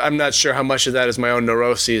 I'm not sure how much of that is my own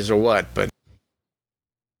neuroses or what, but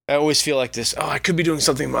I always feel like this, I could be doing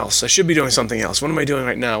something else. I should be doing something else. What am I doing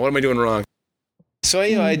right now? What am I doing wrong? So,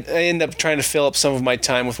 I end up trying to fill up some of my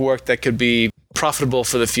time with work that could be profitable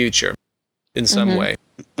for the future in some way.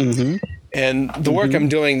 Mm-hmm. And the work I'm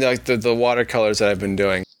doing, like the watercolors that I've been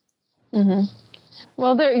doing. Mm-hmm.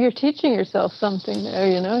 Well, you're teaching yourself something there,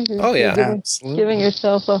 You're giving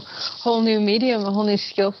yourself a whole new medium, a whole new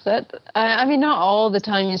skill set. I mean, not all the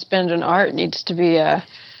time you spend on art needs to be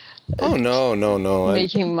no.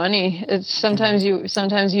 Making money. It's sometimes you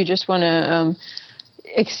just want to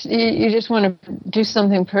you just want to do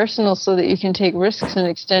something personal so that you can take risks and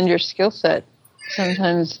extend your skill set.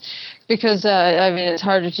 Sometimes, because it's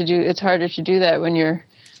harder to do that when you're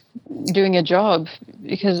doing a job,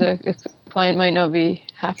 because a client might not be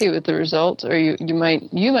happy with the results, or you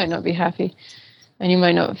might not be happy, and you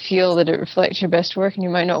might not feel that it reflects your best work, and you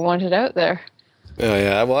might not want it out there. Oh,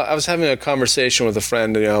 yeah. Well, I was having a conversation with a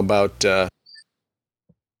friend, about the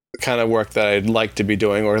kind of work that I'd like to be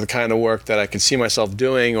doing, or the kind of work that I could see myself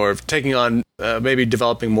doing, or taking on, maybe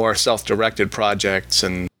developing more self-directed projects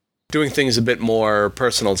and doing things a bit more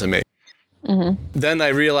personal to me. Mm-hmm. Then I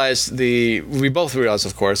realized we both realized,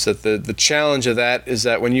 of course, that the challenge of that is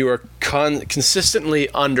that when you are consistently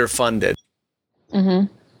underfunded,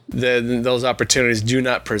 then those opportunities do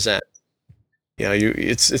not present.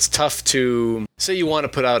 It's tough to say you want to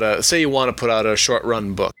put out a short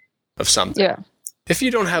run book of something. Yeah. If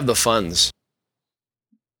you don't have the funds,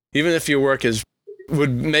 even if your work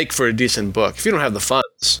would make for a decent book, if you don't have the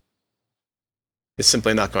funds, it's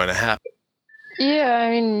simply not going to happen. Yeah,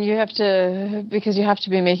 I mean, you have to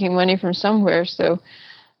be making money from somewhere. So,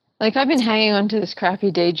 like, I've been hanging on to this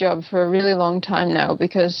crappy day job for a really long time now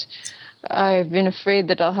because I've been afraid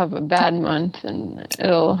that I'll have a bad month and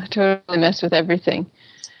it'll totally mess with everything.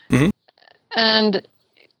 Mm-hmm. And,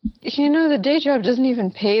 the day job doesn't even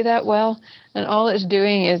pay that well, and all it's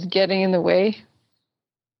doing is getting in the way.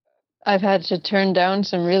 I've had to turn down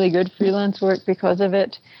some really good freelance work because of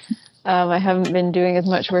it. I haven't been doing as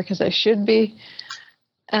much work as I should be.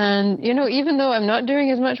 And, even though I'm not doing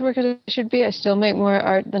as much work as I should be, I still make more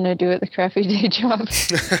art than I do at the crappy day job.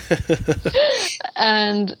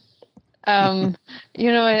 And,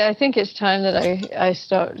 I think it's time that I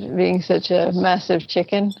stopped being such a massive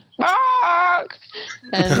chicken.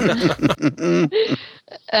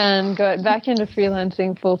 And got back into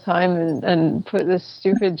freelancing full time and put this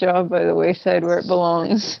stupid job by the wayside where it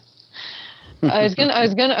belongs. I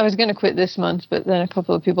was gonna quit this month, but then a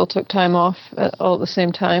couple of people took time off all at the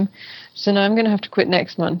same time, so now I'm gonna have to quit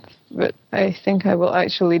next month. But I think I will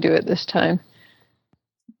actually do it this time.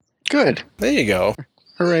 Good. There you go.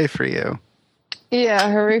 Hooray for you.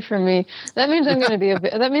 Yeah, hooray for me. That means I'm going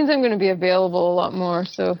to be available a lot more.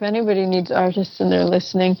 So if anybody needs artists and they're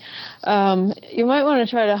listening, you might want to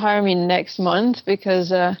try to hire me next month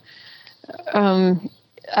because after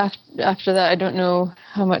that I don't know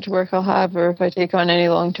how much work I'll have or if I take on any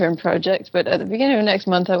long-term projects. But at the beginning of next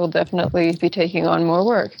month, I will definitely be taking on more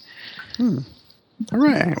work. All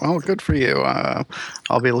right. Well, good for you.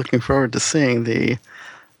 I'll be looking forward to seeing the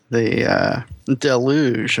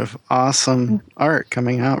deluge of awesome art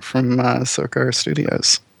coming out from Sokar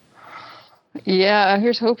Studios. Yeah,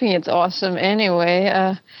 here's hoping it's awesome. Anyway,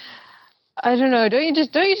 I don't know. Don't you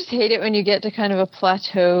just hate it when you get to kind of a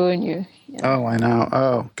plateau and you? Oh, I know.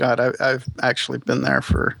 Oh, God, I've actually been there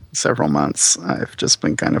for several months. I've just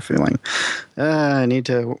been kind of feeling I need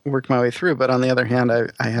to work my way through. But on the other hand,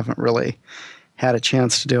 I haven't really had a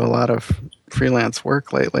chance to do a lot of freelance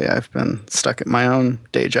work lately. I've been stuck at my own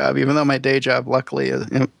day job, even though my day job, luckily,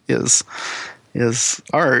 is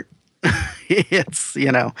art.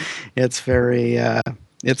 It's very,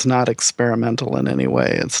 it's not experimental in any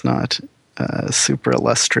way. It's not super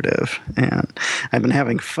illustrative, and I've been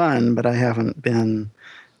having fun, but I haven't been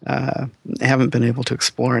able to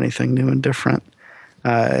explore anything new and different,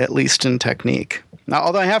 at least in technique. Now,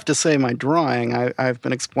 although I have to say, my drawing, I've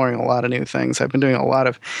been exploring a lot of new things. I've been doing a lot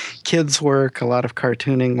of kids' work, a lot of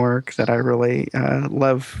cartooning work that I really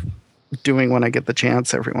love doing when I get the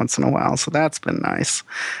chance every once in a while. So that's been nice.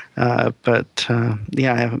 But I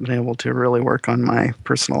haven't been able to really work on my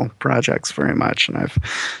personal projects very much, and I've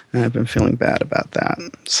been feeling bad about that.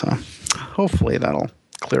 So hopefully that'll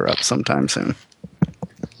clear up sometime soon.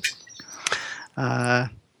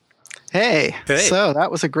 Hey, so that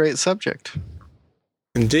was a great subject.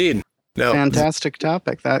 Indeed. No. Fantastic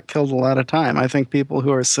topic. That killed a lot of time. I think people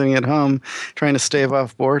who are sitting at home trying to stave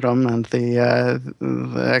off boredom and the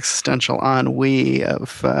existential ennui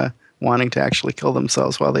of wanting to actually kill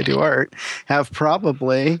themselves while they do art have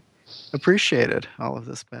probably appreciated all of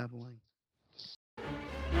this babbling.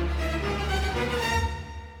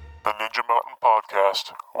 The Ninja Mountain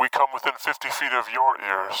Podcast. We come within 50 feet of your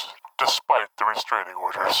ears, despite the restraining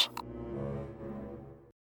orders.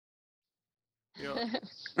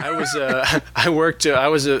 I was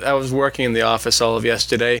working in the office all of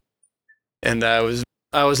yesterday, and I was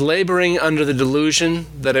laboring under the delusion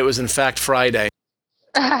that it was in fact Friday.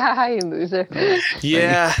 You loser.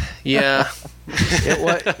 Yeah.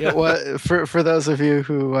 It was for those of you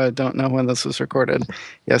who don't know when this was recorded.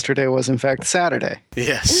 Yesterday was in fact Saturday.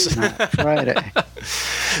 Yes, not Friday.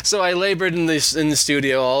 So I labored in the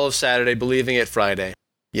studio all of Saturday, believing it Friday.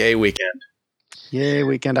 Yay weekend! Yay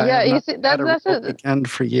weekend! Yeah, you see, that's a weekend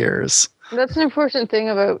for years. That's an important thing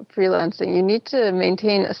about freelancing. You need to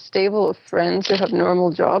maintain a stable of friends who have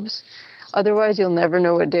normal jobs. Otherwise, you'll never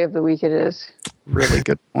know what day of the week it is. Really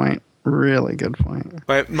good point. Really good point.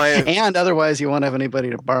 And otherwise, you won't have anybody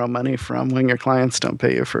to borrow money from when your clients don't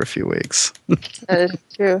pay you for a few weeks. That is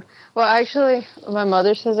true. Well, actually, my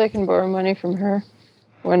mother says I can borrow money from her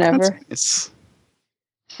whenever. That's nice.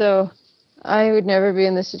 So I would never be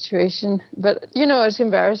in this situation. But, it's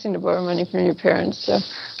embarrassing to borrow money from your parents, so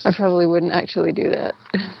I probably wouldn't actually do that.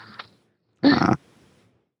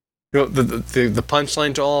 The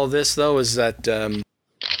punchline to all of this, though, is that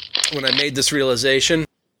when I made this realization,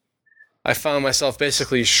 I found myself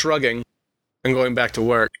basically shrugging and going back to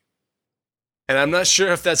work. And I'm not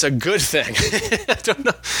sure if that's a good thing. I don't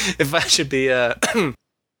know if I should be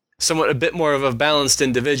somewhat a bit more of a balanced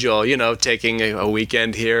individual, taking a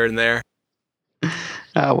weekend here and there.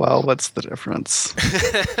 Well, what's the difference?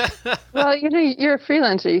 Well, you're a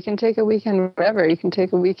freelancer. You can take a weekend wherever. You can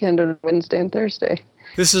take a weekend on Wednesday and Thursday.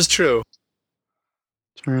 This is true.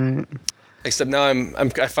 That's right. Except now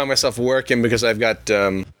I find myself working because I've got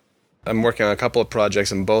I'm working on a couple of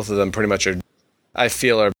projects, and both of them pretty much would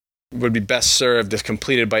be best served if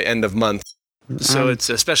completed by end of month. So it's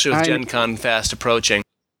especially with Gen Con fast approaching.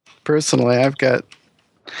 Personally, I've got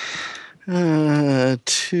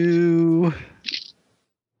two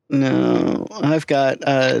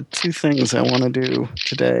things I want to do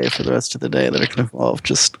today for the rest of the day that are going to involve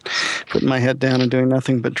just putting my head down and doing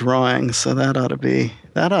nothing but drawing. So that ought to be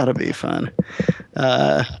fun.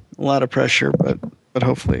 A lot of pressure, but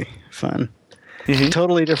hopefully fun. Mm-hmm.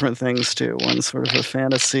 Totally different things too. One's sort of a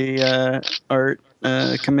fantasy art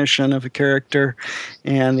commission of a character,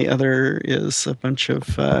 and the other is a bunch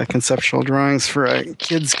of conceptual drawings for a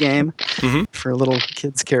kids game, for little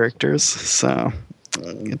kids characters. So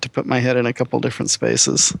get to put my head in a couple different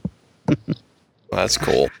spaces. That's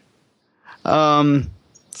cool.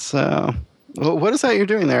 So, what is that you're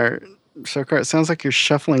doing there, Shokar? It sounds like you're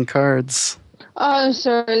shuffling cards. Oh, I'm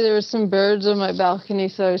sorry. There were some birds on my balcony,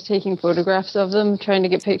 so I was taking photographs of them, trying to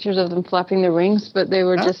get pictures of them flapping their wings. But they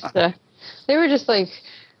were just like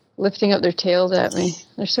lifting up their tails at me.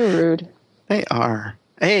 They're so rude. They are.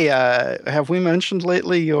 Hey, have we mentioned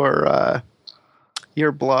lately your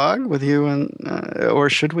blog with you and or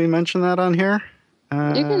should we mention that on here?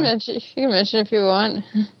 You can mention if you want.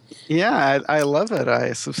 Yeah, I love it.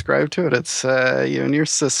 I subscribe to it. It's you and your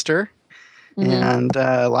sister, and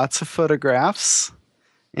lots of photographs.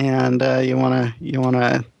 And you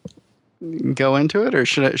wanna go into it, or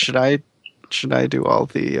should I do all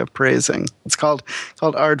the praising? It's called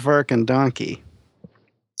Aardvark and Donkey.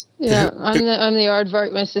 Yeah, I'm the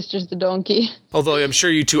aardvark. My sister's the donkey. Although I'm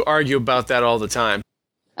sure you two argue about that all the time.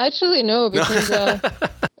 Actually, no, because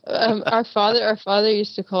our father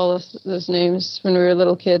used to call us those names when we were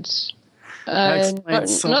little kids. Not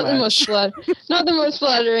the most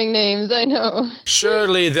flattering names, I know.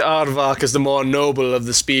 Surely the aardvark is the more noble of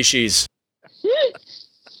the species.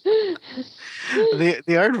 The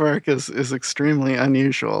aardvark is extremely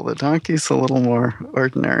unusual. The donkey's a little more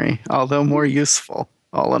ordinary, although more useful.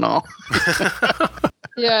 All in all.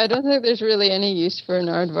 Yeah, I don't think there's really any use for an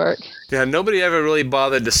aardvark. Yeah, nobody ever really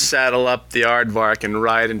bothered to saddle up the aardvark and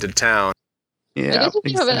ride into town. Yeah, I guess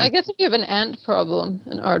if you have an ant problem,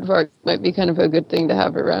 an aardvark might be kind of a good thing to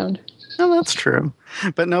have around. Oh, that's true.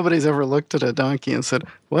 But nobody's ever looked at a donkey and said,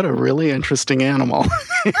 "What a really interesting animal."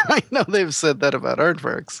 I know they've said that about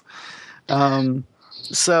aardvarks.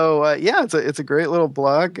 It's a great little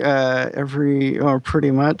blog.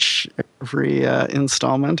 Pretty much every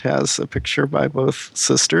installment has a picture by both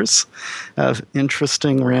sisters of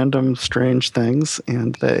interesting, random, strange things,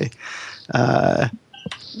 and they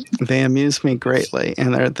amuse me greatly.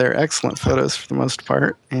 And they're excellent photos for the most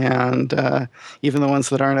part, and even the ones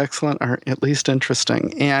that aren't excellent are at least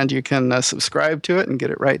interesting. And you can subscribe to it and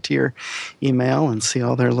get it right to your email and see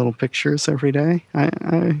all their little pictures every day.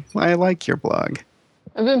 I like your blog.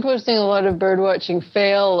 I've been posting a lot of birdwatching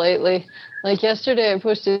fail lately. Like yesterday, I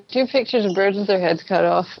posted 2 pictures of birds with their heads cut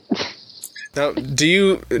off. Now, do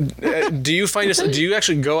you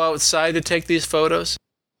actually go outside to take these photos?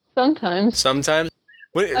 Sometimes. Sometimes?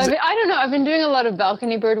 I don't know. I've been doing a lot of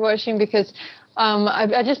balcony bird watching because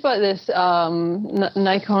I just bought this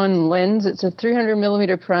Nikon lens. It's a 300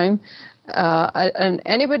 millimeter prime. And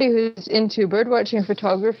anybody who's into bird watching and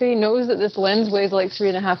photography knows that this lens weighs like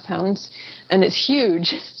 3.5 pounds, and it's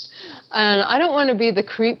huge. And I don't want to be the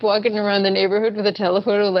creep walking around the neighborhood with a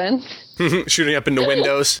telephoto lens. Shooting up into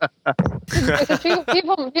windows. Because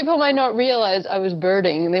people might not realize I was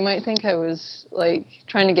birding. They might think I was like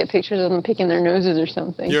trying to get pictures of them picking their noses or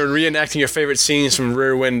something. You're reenacting your favorite scenes from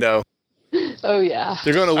Rear Window. Oh, yeah.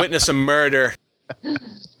 You're going to witness a murder.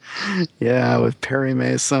 Yeah, with Perry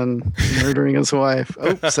Mason murdering his wife.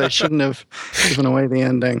 Oops, I shouldn't have given away the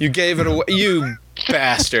ending. You gave it away. You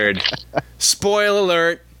bastard. Spoiler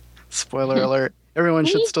alert. Spoiler alert. Everyone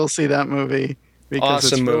should still see that movie because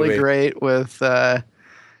Awesome it's really movie. great with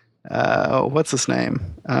what's his name?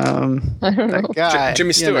 I don't know. That guy.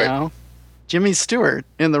 Jimmy Stewart. You know. Jimmy Stewart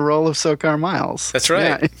in the role of Sokar Miles. That's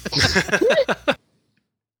right. Yeah.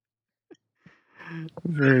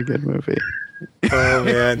 Very good movie. Oh,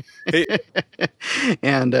 man. Hey,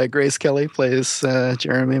 And Grace Kelly plays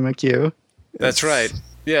Jeremy McHugh. that's right.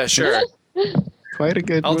 Yeah, sure. Quite a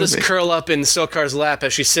good I'll movie. just curl up in Silkar's lap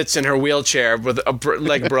as she sits in her wheelchair with a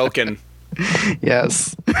leg broken.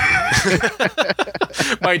 Yes.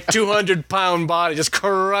 My 200-pound body just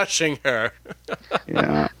crushing her.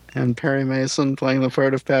 Yeah. And Perry Mason playing the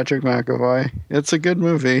part of Patrick McAvoy. It's a good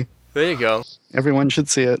movie. There you go. Everyone should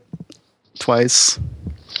see it twice.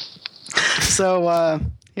 So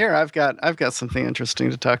here I've got something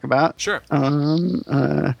interesting to talk about. Sure.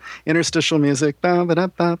 Interstitial music.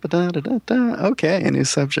 Okay, a new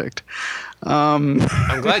subject. I'm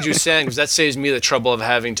glad you sang because that saves me the trouble of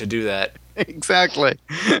having to do that. Exactly.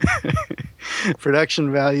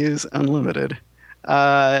 Production values unlimited.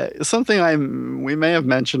 Something we may have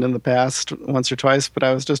mentioned in the past once or twice, but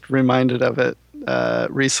I was just reminded of it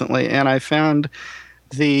recently, and I found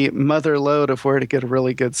the mother lode of where to get a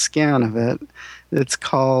really good scan of it. It's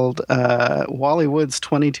called Wally Wood's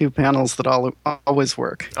 22 Panels That Always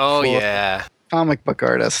Work. Oh, yeah. Comic book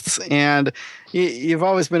artists. And you've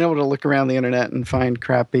always been able to look around the internet and find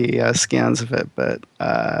crappy scans of it, but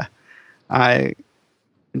I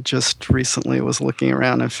just recently was looking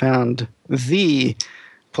around and found the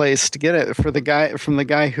place to get it from the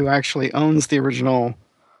guy who actually owns the original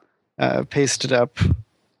pasted up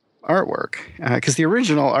artwork, because the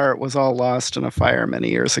original art was all lost in a fire many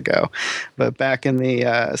years ago. But back in the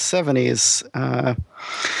 70s,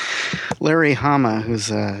 Larry Hama,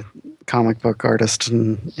 who's a comic book artist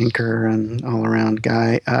and inker and all-around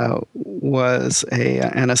guy, was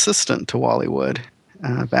an assistant to Wally Wood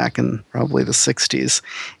back in probably the 60s,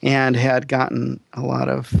 and had gotten a lot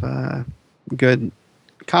of good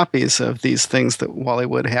copies of these things that Wally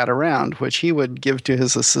Wood had around, which he would give to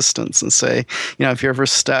his assistants and say, if you're ever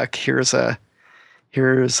stuck, here's a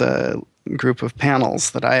group of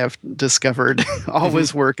panels that I have discovered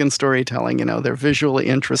always work in storytelling. They're visually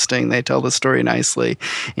interesting. They tell the story nicely.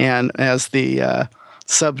 And as the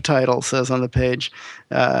subtitle says on the page,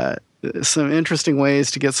 some interesting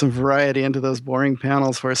ways to get some variety into those boring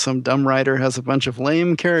panels where some dumb writer has a bunch of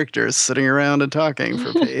lame characters sitting around and talking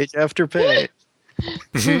for page after page.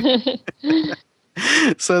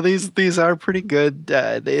 So these are pretty good.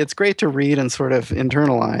 It's great to read and sort of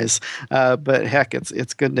internalize, but heck,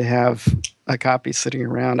 it's good to have a copy sitting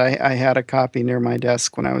around. I had a copy near my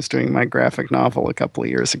desk when I was doing my graphic novel a couple of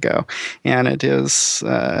years ago, and it is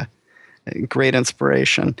great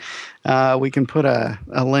inspiration. We can put a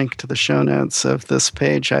link to the show notes of this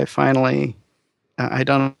page. I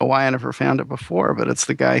don't know why I never found it before, but it's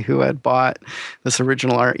the guy who had bought this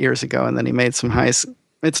original art years ago, and then he made some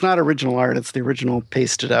it's not original art, it's the original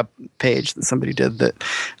pasted up page that somebody did that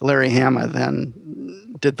Larry Hama then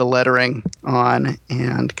did the lettering on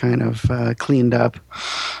and kind of cleaned up.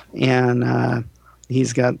 And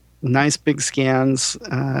he's got nice big scans,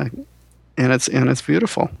 and it's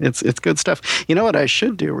beautiful. It's good stuff. You know what I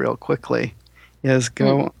should do real quickly is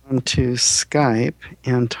go onto Skype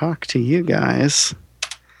and talk to you guys.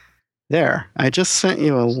 There, I just sent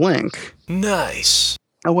you a link. Nice.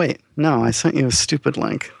 Oh wait, no, I sent you a stupid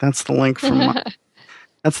link. That's the link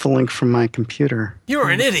from my computer. You're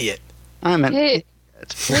an idiot. I'm an idiot.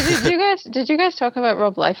 Did you guys talk about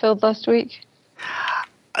Rob Liefeld last week?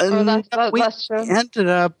 Last show?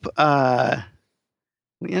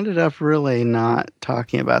 We ended up really not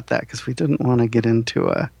talking about that because we didn't want to get into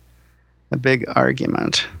a big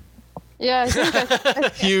argument. Yeah, I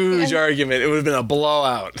think huge argument. It would have been a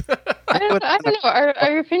blowout. I don't know.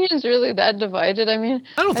 Are opinions really that divided? I mean,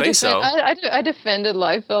 I don't think so. I defended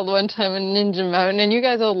Liefeld one time in Ninja Mountain, and you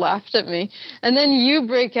guys all laughed at me. And then you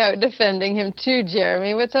break out defending him too,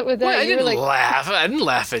 Jeremy. What's up with that? Wait, I didn't laugh. I didn't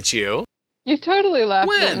laugh at you. You totally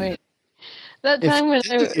laughed at me. That time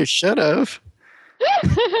you should have.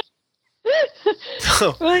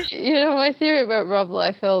 Well, my theory about Rob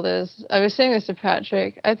Liefeld is, I was saying this to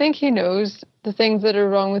Patrick, I think he knows the things that are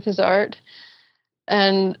wrong with his art.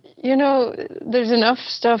 And, there's enough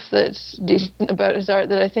stuff that's decent about his art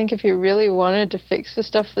that I think if he really wanted to fix the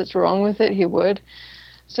stuff that's wrong with it, he would.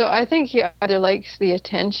 So I think he either likes the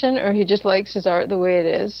attention or he just likes his art the way it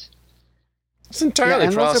is. It's entirely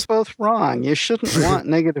and those are both wrong. You shouldn't want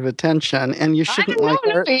negative attention, and you shouldn't like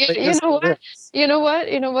art. You know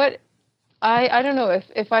what? I don't know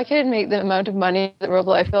if I could make the amount of money that Rob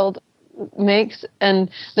Liefeld makes and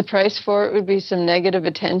the price for it would be some negative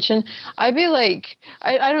attention, I'd be like,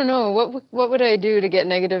 I don't know, what would I do to get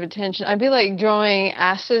negative attention? I'd be like drawing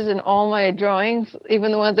asses in all my drawings,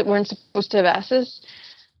 even the ones that weren't supposed to have asses.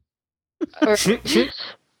 Or,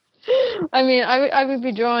 I mean, I would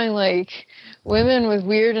be drawing like women with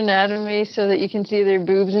weird anatomy so that you can see their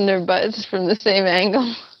boobs and their butts from the same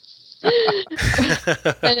angle.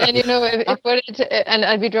 and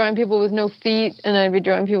I'd be drawing people with no feet, and I'd be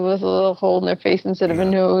drawing people with a little hole in their face instead of a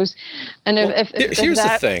nose. And here's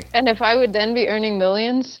the thing. And if I would then be earning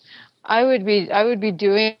millions, I would be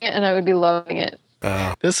doing it, and I would be loving it.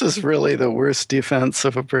 This is really the worst defense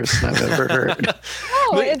of a person I've ever heard.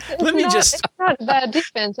 No, it's not a bad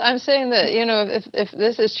defense. I'm saying that, if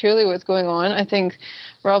this is truly what's going on, I think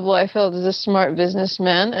Rob Liefeld is a smart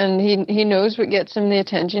businessman, and he knows what gets him the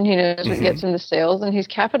attention, he knows what gets him the sales, and he's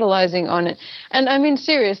capitalizing on it. And I mean,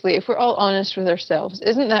 seriously, if we're all honest with ourselves,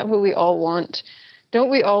 isn't that what we all want?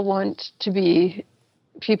 Don't we all want to be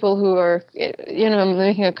people who are,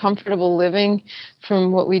 making a comfortable living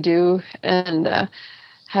from what we do, and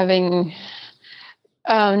having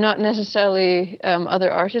not necessarily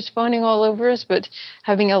other artists fawning all over us, but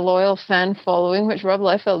having a loyal fan following, which Rob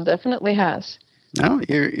Liefeld definitely has. No,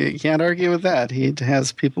 you can't argue with that. He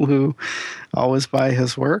has people who always buy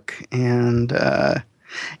his work, and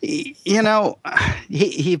he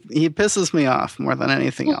pisses me off more than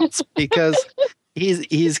anything else because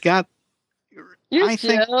he's got. You're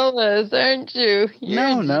jealous, aren't you?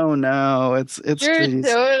 No. It's you're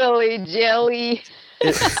totally jelly.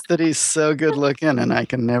 It's that he's so good looking and I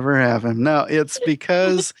can never have him. No, it's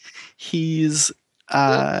because he's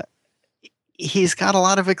he's got a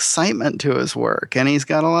lot of excitement to his work, and he's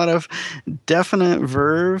got a lot of definite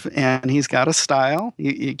verve, and he's got a style.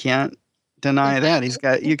 You can't deny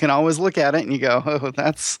that. You can always look at it and you go, oh,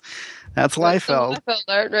 that's Liefeld. Liefeld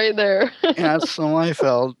art right there. Yeah, that's some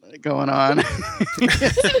Liefeld going on.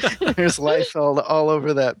 There's Liefeld all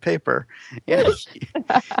over that paper.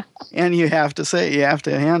 And you have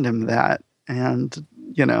to hand him that, and,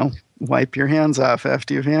 wipe your hands off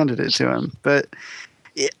after you've handed it to him. But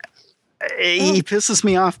he pisses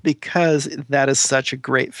me off because that is such a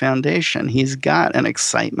great foundation. He's got an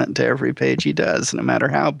excitement to every page he does, no matter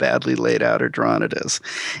how badly laid out or drawn it is.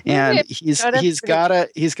 And he's got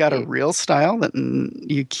a real style that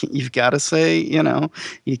you've got to say,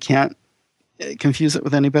 you can't confuse it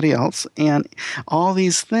with anybody else, and all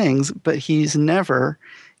these things. But he's never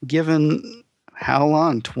given, how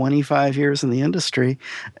long, 25 years in the industry,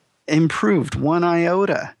 improved one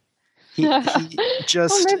iota. He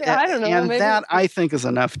just, well, maybe, I don't know, and maybe that I think is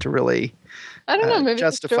enough to really maybe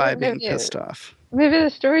justify being pissed off. Maybe the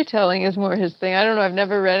storytelling is more his thing. I don't know. I've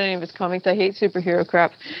never read any of his comics. I hate superhero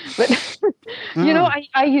crap. But,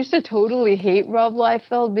 I used to totally hate Rob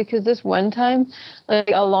Liefeld because this one time,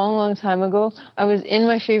 like a long, long time ago, I was in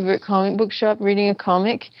my favorite comic book shop reading a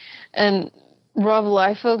comic, and Rob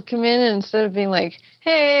Liefeld came in, and instead of being like,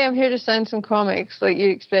 hey, I'm here to sign some comics, like you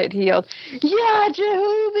expect, he yelled, yeah,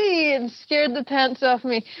 Jehovah, and scared the pants off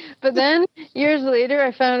me. But then, years later,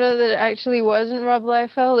 I found out that it actually wasn't Rob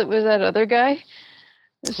Liefeld, it was that other guy.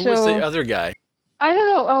 Who was the other guy? I don't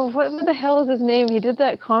know. Oh, what the hell is his name? He did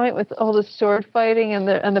that comic with all the sword fighting and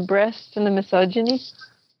the breasts and the misogyny.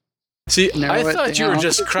 See, I thought you were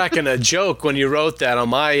just cracking a joke when you wrote that on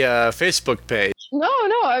my Facebook page. No,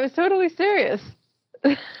 I was totally serious.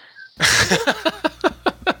 I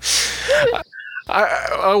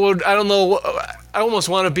don't know. I almost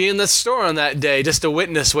want to be in the store on that day just to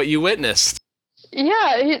witness what you witnessed.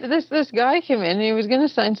 Yeah, this guy came in and he was going to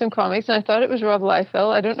sign some comics, and I thought it was Rob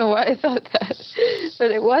Liefeld. I don't know why I thought that,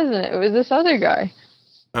 but it wasn't. It was this other guy.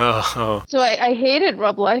 Oh. So I hated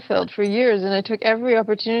Rob Liefeld for years, and I took every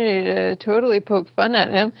opportunity to totally poke fun at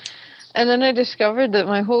him. And then I discovered that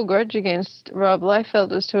my whole grudge against Rob Liefeld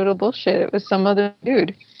was total bullshit. It was some other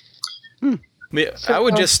dude.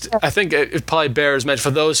 I think it probably bears mention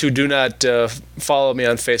for those who do not follow me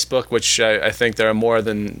on Facebook, which I think there are more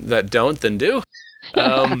that don't than do.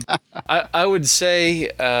 I would say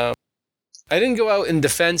I didn't go out in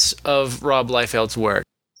defense of Rob Liefeld's work.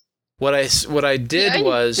 What I did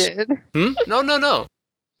was no.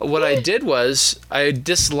 What I did was I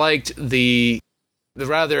disliked the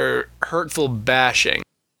rather hurtful bashing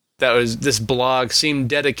that was this blog seemed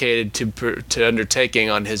dedicated to undertaking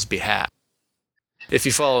on his behalf. If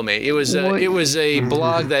you follow me, it was a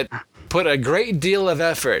blog that put a great deal of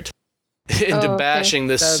effort into bashing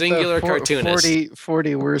this singular cartoonist.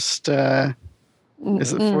 40 worst.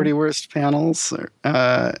 Is it 40 worst panels?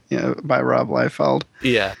 By Rob Liefeld.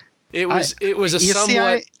 Yeah, it was a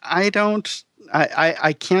somewhat.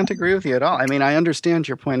 I can't agree with you at all. I mean, I understand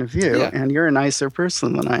your point of view, and you're a nicer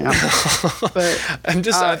person than I am. But I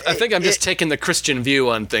think I'm just taking the Christian view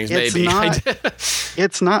on things. Maybe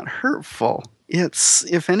it's not hurtful. It's,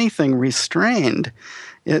 if anything, restrained.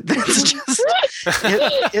 It's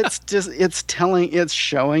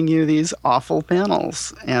showing you these awful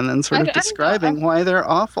panels and then sort of describing why they're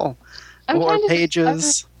awful, or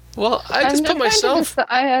pages. Well, I put myself.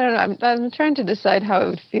 I don't know. I'm trying to decide how it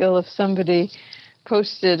would feel if somebody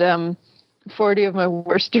posted 40 of my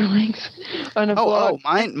worst drawings on a blog.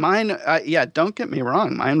 Mine. Don't get me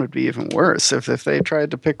wrong. Mine would be even worse if they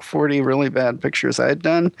tried to pick 40 really bad pictures I'd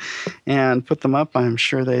done and put them up. I'm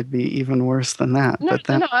sure they'd be even worse than that.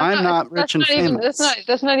 I'm not rich and famous.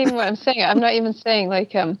 That's not even what I'm saying. I'm not even saying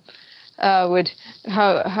like what would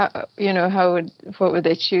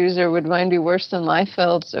they choose, or would mine be worse than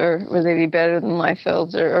Liefeld's, or would they be better than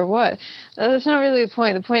Liefeld's, or what? That's not really the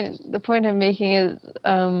point. The point I'm making is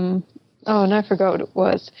and I forgot what it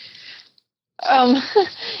was.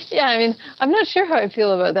 Yeah, I mean, I'm not sure how I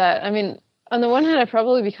feel about that. I mean, on the one hand, I'd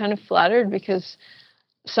probably be kind of flattered because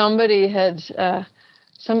somebody had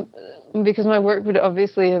because my work would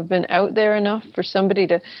obviously have been out there enough for somebody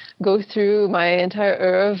to go through my entire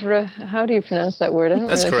oeuvre. How do you pronounce that word? I don't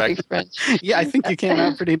That's really correct. speak French. Yeah, I think you came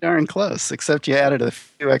out pretty darn close, except you added a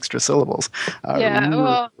few extra syllables.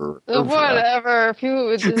 Whatever. People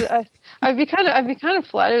would. I'd be kind of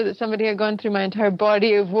flattered that somebody had gone through my entire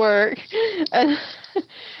body of work and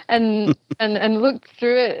looked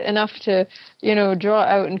through it enough to, draw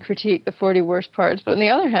out and critique the 40 worst parts. But on the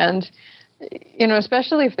other hand,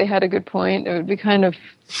 especially if they had a good point, it would be kind of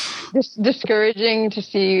discouraging to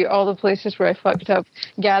see all the places where I fucked up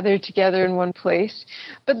gathered together in one place.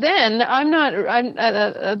 But then I'm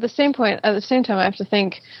at the same time, I have to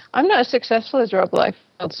think I'm not as successful as Rob Liefeld.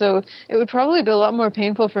 So it would probably be a lot more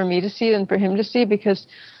painful for me to see than for him to see, because,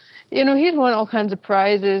 he's won all kinds of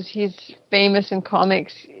prizes. He's famous in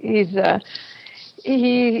comics. He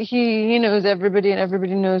knows everybody and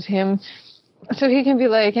everybody knows him. So he can be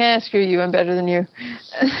like, screw you, I'm better than you.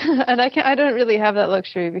 And I don't really have that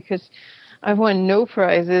luxury, because I've won no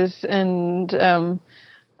prizes, and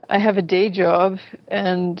I have a day job,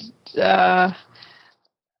 and I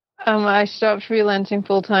stopped freelancing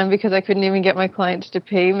full time because I couldn't even get my clients to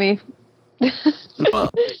pay me.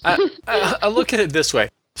 Well, I look at it this way.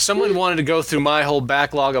 If someone wanted to go through my whole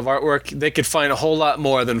backlog of artwork, they could find a whole lot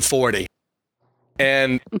more than 40.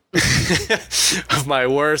 And of my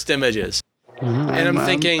worst images. And I'm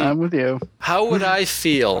thinking, I'm with you. How would I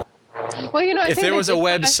feel if there was a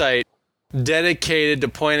website dedicated to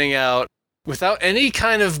pointing out, without any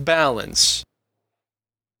kind of balance,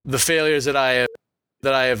 the failures that I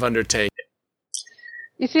have undertaken?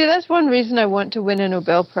 You see, that's one reason I want to win a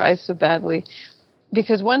Nobel Prize so badly.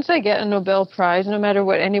 Because once I get a Nobel Prize, no matter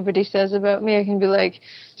what anybody says about me, I can be like,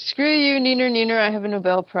 screw you, neener, I have a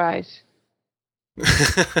Nobel Prize.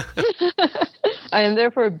 I am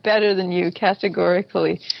therefore better than you,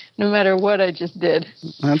 categorically, no matter what I just did.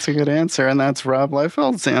 That's a good answer, and that's Rob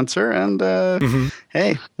Liefeld's answer. And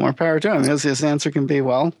hey, more power to him. His answer can be,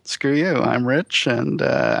 well, screw you. I'm rich, and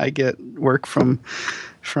I get work from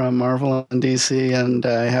Marvel and DC, and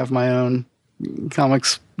I have my own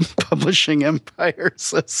comics publishing empire.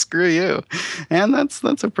 So screw you. And that's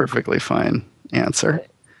a perfectly fine answer.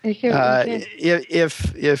 If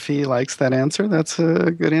he likes that answer, that's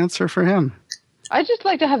a good answer for him. I just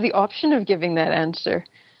like to have the option of giving that answer.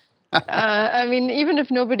 I mean, even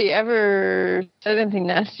if nobody ever said anything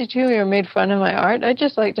nasty to me or made fun of my art, I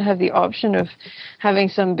just like to have the option of having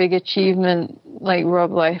some big achievement like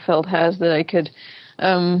Rob Liefeld has that I could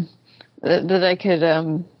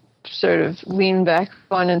sort of lean back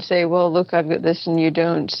on and say, well, look, I've got this and you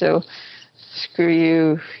don't, so screw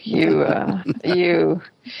you, you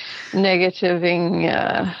negativing,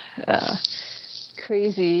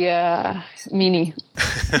 crazy meanie.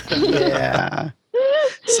 Yeah.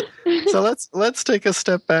 So let's take a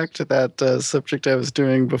step back to that subject I was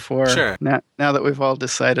doing before. Sure. Now that we've all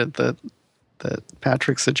decided that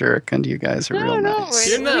Patrick's a jerk and you guys are real nice.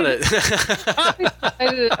 You're not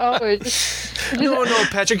No,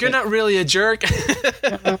 Patrick, you're not really a jerk.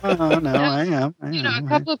 No, I am. A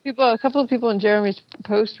couple of people in Jeremy's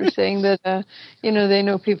post were saying that they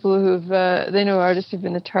know people they know artists who've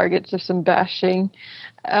been the targets of some bashing,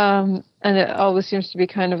 and it always seems to be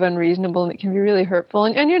kind of unreasonable, and it can be really hurtful.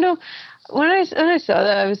 And when I saw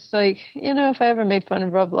that, I was like, if I ever made fun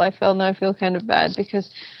of Rob Liefeld, now I feel kind of bad,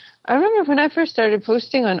 because I remember when I first started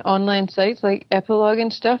posting on online sites like Epilogue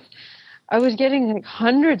and stuff, I was getting like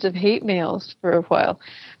hundreds of hate mails for a while.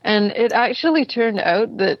 And it actually turned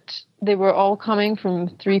out that they were all coming from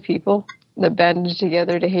 3 people that banded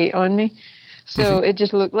together to hate on me. So it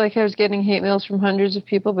just looked like I was getting hate mails from hundreds of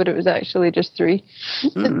people, but it was actually just 3.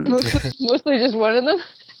 Mostly just one of them.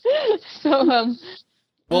 So,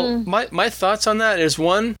 my thoughts on that is,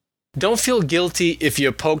 one, don't feel guilty if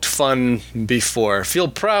you poked fun before. Feel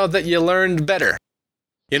proud that you learned better.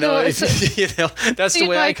 That's the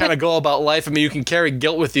way I kind of go about life. I mean, you can carry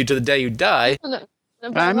guilt with you to the day you die.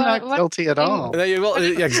 I'm not guilty at all.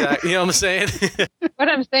 Exactly. You know what I'm saying? What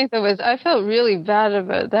I'm saying, though, is I felt really bad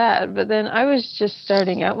about that. But then I was just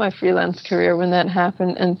starting out my freelance career when that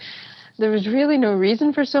happened. And there was really no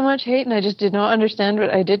reason for so much hate. And I just did not understand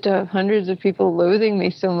what I did to have hundreds of people loathing me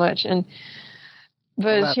so much.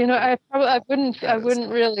 But I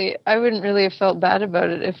wouldn't really have felt bad about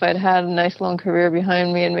it if I'd had a nice long career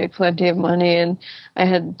behind me and made plenty of money and I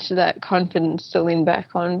had that confidence to lean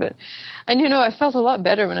back on. I felt a lot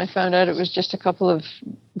better when I found out it was just a couple of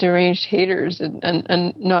deranged haters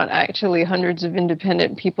and not actually hundreds of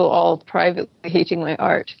independent people all privately hating my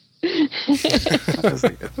art. That's a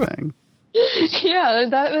good thing. Yeah,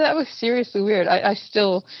 that was seriously weird. I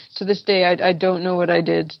still, to this day, I don't know what I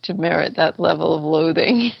did to merit that level of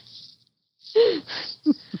loathing.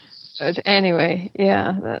 But anyway,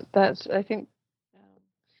 yeah, that's, I think...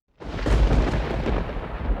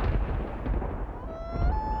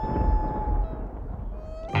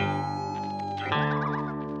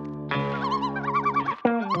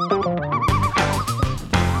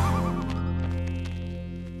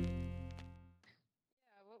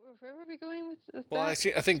 Well,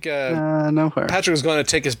 I think Nowhere. Patrick was going to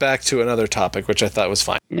take us back to another topic, which I thought was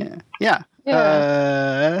fine. Yeah.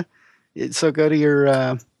 So go to your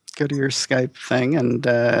Skype thing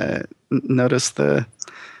and notice the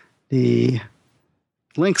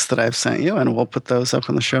links that I've sent you, and we'll put those up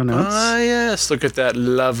in the show notes. Ah, yes. Look at that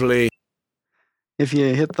lovely. If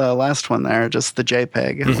you hit the last one there, just the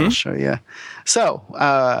JPEG, I'll show you. So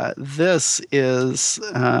this is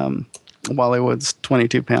Wally Wood's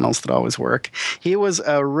 22 panels that always work. He was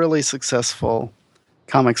a really successful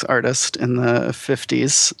comics artist in the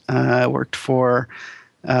 50s. Worked for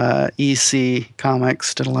EC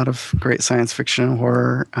Comics, did a lot of great science fiction and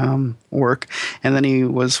horror work. And then he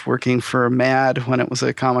was working for Mad when it was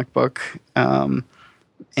a comic book,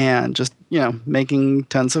 and just, making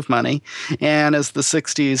tons of money. And as the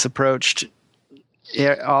 60s approached,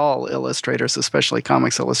 all illustrators, especially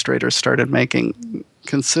comics illustrators, started making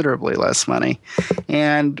considerably less money.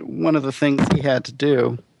 And one of the things he had to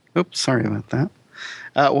do, sorry about that.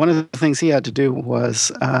 One of the things he had to do was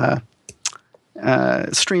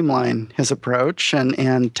streamline his approach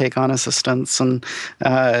and take on assistants and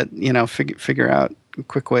figure out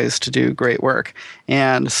quick ways to do great work.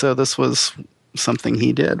 And so this was something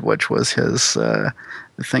he did, which was his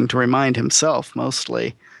thing to remind himself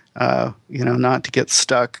mostly, not to get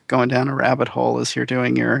stuck going down a rabbit hole as you're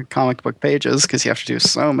doing your comic book pages, because you have to do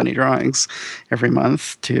so many drawings every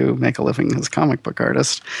month to make a living as a comic book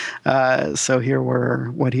artist. So here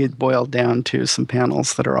were what he had boiled down to some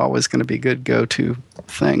panels that are always going to be good go-to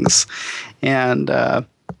things. And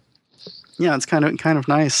it's kind of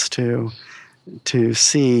nice to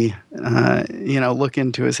see, look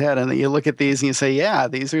into his head, and you look at these and you say, yeah,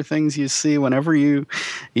 these are things you see whenever you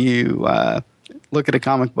look at a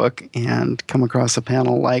comic book and come across a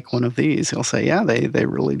panel like one of these. You'll say, yeah, they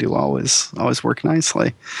really do always work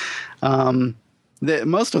nicely.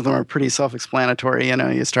 Most of them are pretty self-explanatory.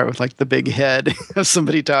 You start with like the big head of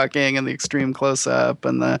somebody talking and the extreme close-up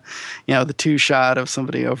and the two shot of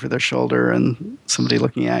somebody over their shoulder and somebody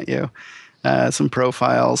looking at you. Some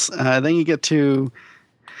profiles. Then you get to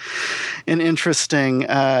an interesting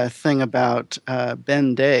thing about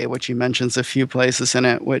Ben Day, which he mentions a few places in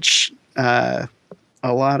it, which a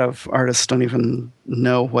lot of artists don't even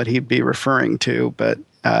know what he'd be referring to, but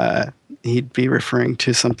he'd be referring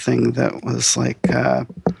to something that was like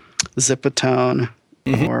Zipatone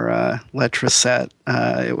or Letraset.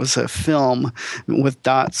 It was a film with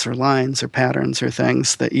dots or lines or patterns or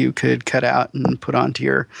things that you could cut out and put onto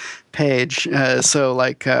your page. So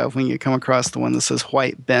like when you come across the one that says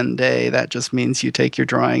White Ben Day, that just means you take your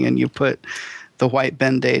drawing and you put the white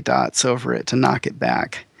Ben Day dots over it to knock it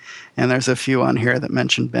back. And there's a few on here that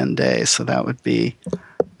mention Ben Day, so that would be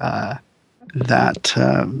that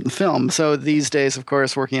film. So these days, of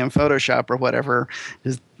course, working in Photoshop or whatever,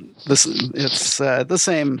 it's the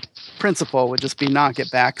same principle, would just be knock it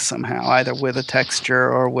back somehow, either with a texture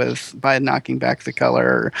or by knocking back the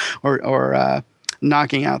color or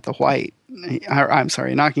knocking out the white.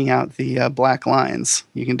 Knocking out the black lines.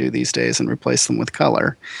 You can do these days and replace them with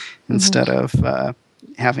color instead of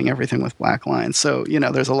having everything with black lines. So,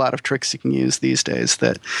 there's a lot of tricks you can use these days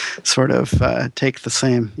that sort of take the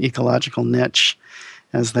same ecological niche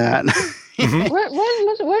as that.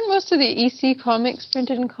 Weren't most of the EC comics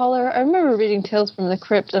printed in color? I remember reading Tales from the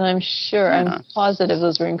Crypt, and I'm positive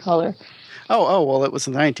those were in color. Oh, well, it was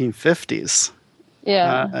in the 1950s.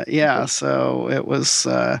 Yeah. So it was...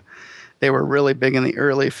 they were really big in the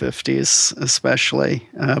early 50s, especially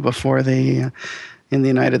before in the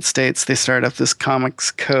United States, they started up this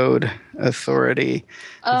Comics Code Authority.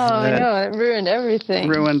 Oh, I know. It ruined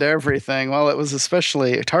everything. Well, it was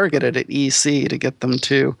especially targeted at EC to get them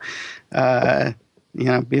to,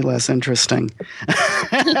 be less interesting.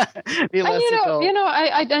 I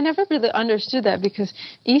never really understood that, because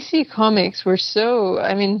EC comics were so,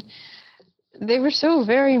 they were so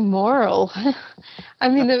very moral.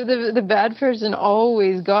 The bad person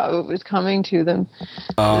always got what was coming to them.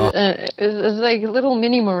 It was like little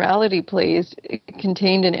mini morality plays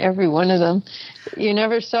contained in every one of them. You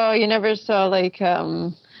never saw like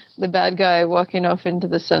the bad guy walking off into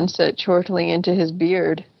the sunset, chortling into his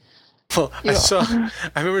beard. Well,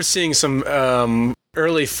 I remember seeing some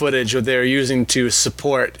early footage that they're using in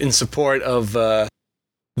support of the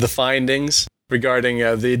findings regarding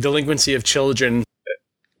the delinquency of children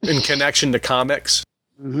in connection to comics.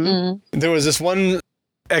 There was this one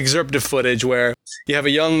excerpt of footage where you have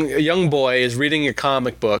a young boy is reading a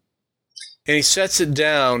comic book, and he sets it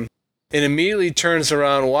down and immediately turns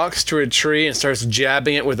around, walks to a tree, and starts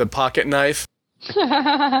jabbing it with a pocket knife.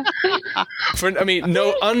 Totally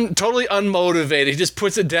unmotivated. He just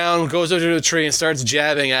puts it down, goes over to the tree, and starts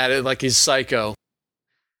jabbing at it like he's psycho.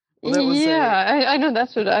 Well, that was I know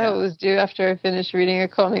that's what I always do after I finish reading a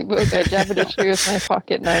comic book. I jab at a tree with my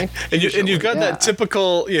pocket knife. And you've got that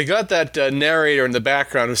typical, you got that narrator in the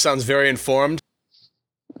background who sounds very informed.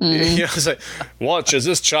 Mm. You know, it's like, watch as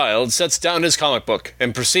this child sets down his comic book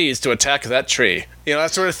and proceeds to attack that tree. You know,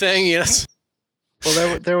 that sort of thing. Yes.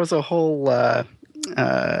 Well, there was a whole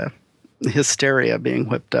hysteria being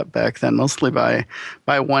whipped up back then, mostly by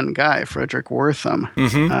one guy, Frederick Wortham,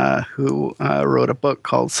 who wrote a book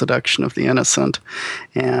called Seduction of the Innocent.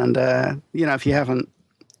 And, if you haven't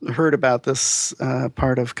heard about this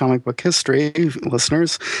part of comic book history,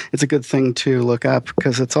 listeners, it's a good thing to look up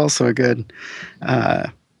because it's also a good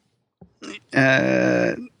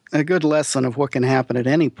lesson of what can happen at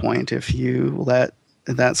any point if you let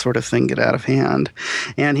that sort of thing get out of hand.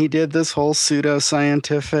 And he did this whole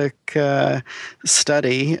pseudo-scientific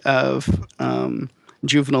study of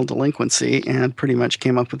juvenile delinquency and pretty much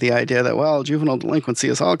came up with the idea that, well, juvenile delinquency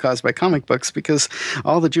is all caused by comic books because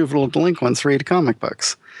all the juvenile delinquents read comic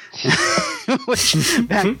books. Which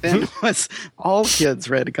back then was all kids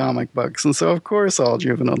read comic books. And so, of course, all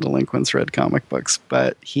juvenile delinquents read comic books.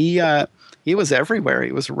 But he was everywhere.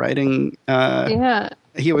 He was writing...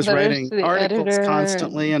 He was writing articles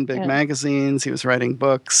constantly in big magazines. He was writing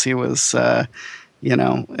books. He was,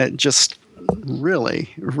 just really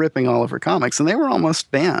ripping all over comics. And they were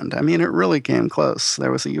almost banned. I mean, it really came close.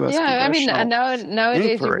 There was a U.S.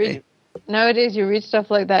 nowadays you read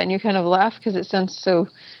stuff like that and you kind of laugh because it sounds so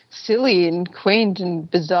silly and quaint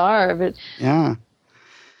and bizarre. But yeah.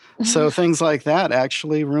 So things like that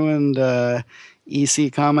actually ruined...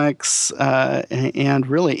 EC Comics and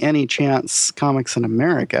really any chance comics in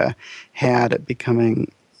America had at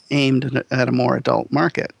becoming aimed at a more adult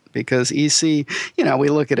market. Because EC, we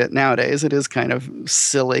look at it nowadays, it is kind of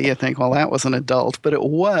silly. I think, well, that was an adult, but it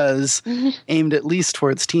was aimed at least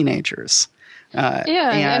towards teenagers.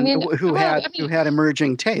 Who had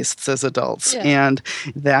emerging tastes as adults. Yeah. And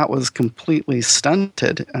that was completely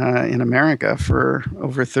stunted in America for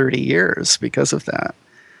over 30 years because of that.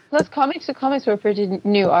 Plus, comics were a pretty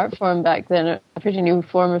new art form back then, a pretty new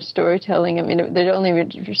form of storytelling. I mean, they'd only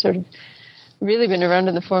sort of really been around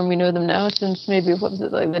in the form we know them now since maybe, what was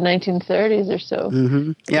it, like the 1930s or so.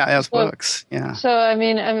 Mm-hmm. Yeah, as books, yeah. So, I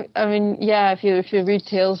mean, if you read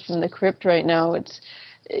Tales from the Crypt right now,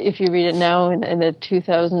 if you read it now in the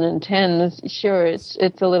 2010s, sure, it's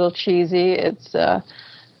a little cheesy. It's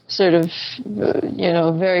sort of,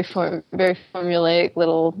 very formulaic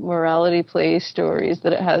little morality play stories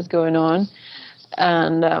that it has going on.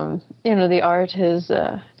 And, the art is,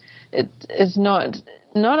 it's not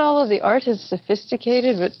all of the art is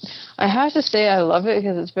sophisticated, but I have to say I love it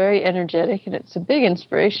because it's very energetic and it's a big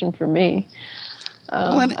inspiration for me.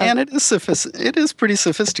 It is pretty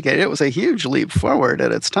sophisticated. It was a huge leap forward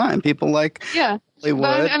at its time. People like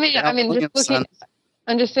Hollywood.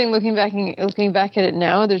 I'm just saying, looking back at it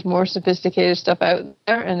now, there's more sophisticated stuff out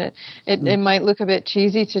there, and it might look a bit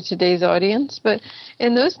cheesy to today's audience, but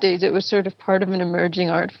in those days, it was sort of part of an emerging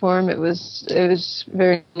art form. It was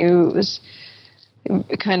very new. It was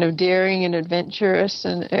kind of daring and adventurous,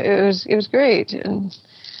 and it was great.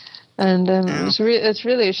 It's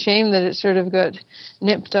really a shame that it sort of got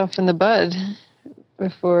nipped off in the bud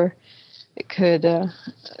before it could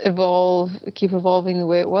keep evolving the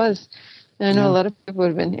way it was. And I know a lot of people would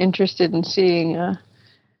have been interested in seeing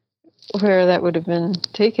where that would have been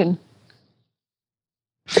taken.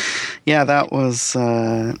 Yeah, that was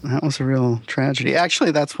a real tragedy. Actually,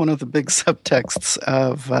 that's one of the big subtexts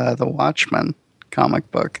of the Watchmen comic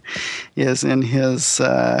book, is in his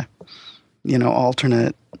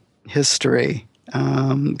alternate history.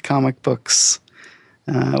 Comic books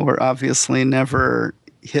were obviously never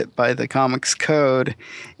hit by the comics code,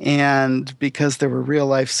 and because there were real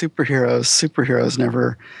life superheroes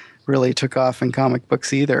never really took off in comic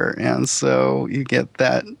books either, and so you get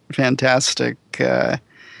that fantastic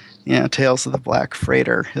Tales of the Black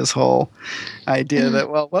Freighter, his whole idea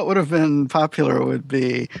that, well, what would have been popular would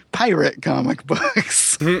be pirate comic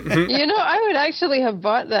books. I would actually have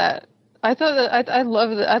bought that. I thought that I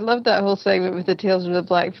loved that whole segment with the Tales of the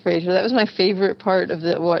Black Freighter. That was my favorite part of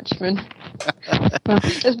the Watchmen.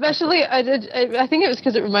 Especially, I think it was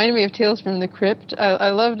because it reminded me of Tales from the Crypt.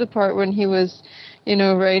 I loved the part when he was,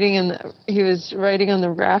 riding on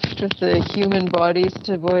the raft with the human bodies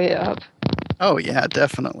to buoy it up. Oh yeah,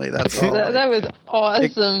 definitely. That's all. That was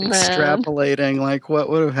awesome, man. Extrapolating, like what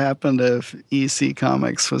would have happened if EC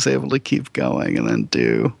Comics was able to keep going and then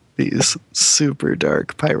do these super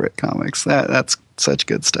dark pirate comics. That's such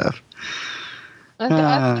good stuff.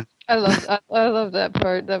 I love that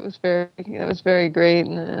part. That was very great,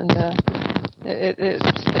 and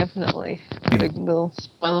It's definitely put a little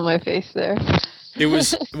smile on my face there. It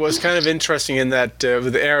was kind of interesting in that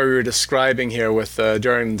the era we were describing here with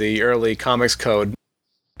during the early Comics Code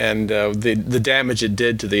and the damage it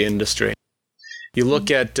did to the industry. You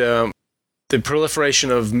look at the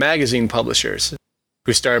proliferation of magazine publishers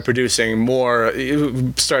who started producing more,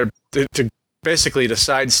 who started to basically to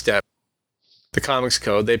sidestep the Comics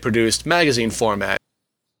Code. They produced magazine format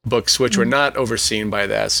books which were not overseen by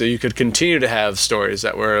that, so you could continue to have stories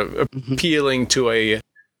that were appealing to a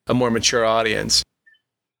more mature audience.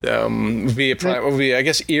 Would be I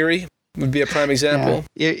guess Eerie would be a prime example.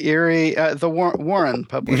 Yeah. Eerie, the Warren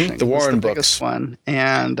Publishing, the Warren was the books, biggest one,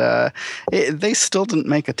 and they still didn't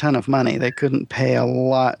make a ton of money. They couldn't pay a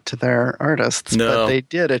lot to their artists, but they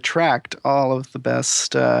did attract all of the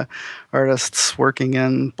best artists working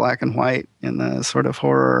in black and white in the sort of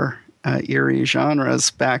horror. Eerie genres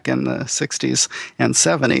back in the 60s and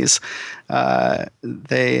 70s.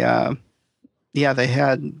 They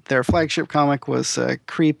had their flagship comic was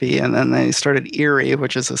Creepy, and then they started Eerie,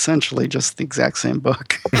 which is essentially just the exact same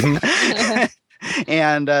book.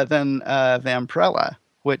 And then Vampirella,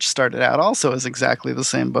 which started out also as exactly the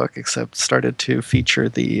same book, except started to feature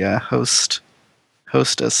the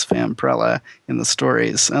hostess Vampirella in the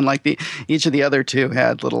stories. Unlike each of the other two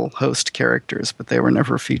had little host characters, but they were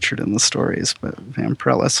never featured in the stories. But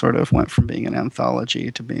Vampirella sort of went from being an anthology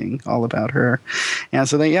to being all about her. And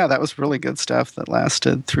so that was really good stuff that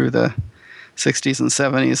lasted through the 60s and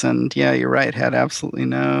 70s. And yeah, you're right, had absolutely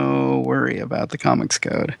no worry about the Comics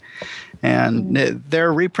Code. And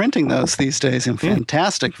they're reprinting those these days in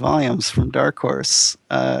fantastic volumes from Dark Horse,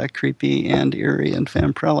 Creepy and Eerie and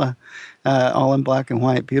Vampirella. All in black and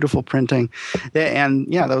white, beautiful printing. And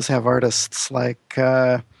yeah, those have artists like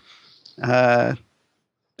Al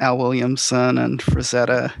Williamson and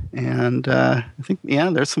Frazetta, and I think,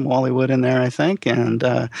 there's some Wally Wood in there, I think, and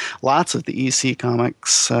lots of the EC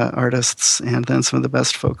Comics artists, and then some of the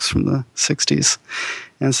best folks from the 60s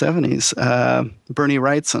and 70s. Bernie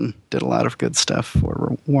Wrightson did a lot of good stuff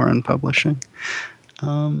for Warren Publishing.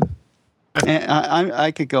 And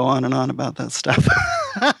I could go on and on about that stuff.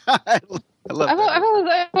 I love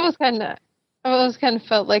that. I've always kind of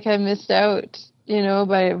felt like I missed out,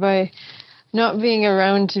 by not being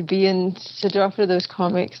around to draw those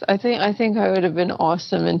comics. I think I would have been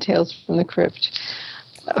awesome in Tales from the Crypt.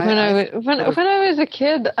 When I was a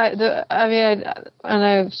kid, when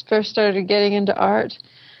I first started getting into art,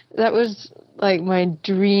 that was like my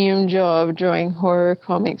dream job, drawing horror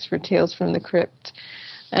comics for Tales from the Crypt.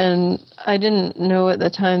 And I didn't know at the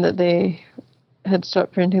time that they had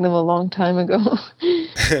stopped printing them a long time ago.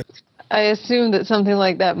 I assumed that something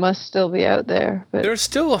like that must still be out there. But there's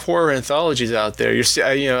still horror anthologies out there.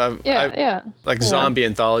 Like zombie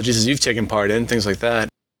anthologies, as you've taken part in, things like that.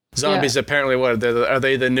 Zombies, apparently, are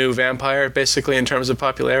they the new vampire, basically, in terms of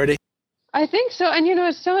popularity? I think so. And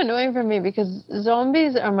it's so annoying for me because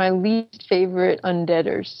zombies are my least favorite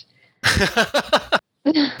undeaders.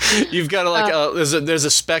 You've got there's a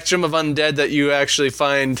spectrum of undead that you actually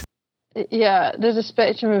find. Yeah, there's a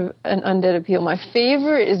spectrum of an undead appeal. My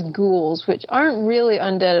favorite is ghouls, which aren't really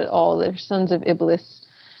undead at all. They're sons of Iblis,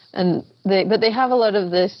 but they have a lot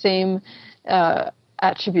of the same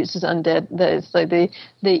attributes as undead. That it's like they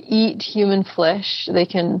eat human flesh. They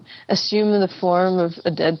can assume the form of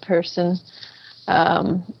a dead person.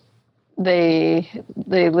 They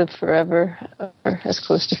live forever, or as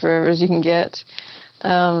close to forever as you can get.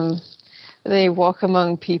 They walk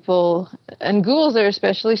among people, and ghouls are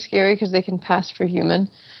especially scary because they can pass for human,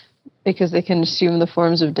 because they can assume the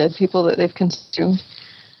forms of dead people that they've consumed.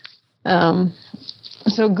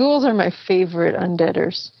 So ghouls are my favorite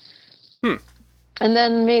undeaders. And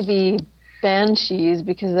then maybe banshees,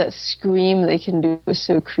 because that scream they can do is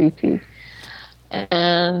so creepy.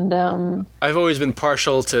 And I've always been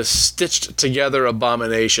partial to stitched together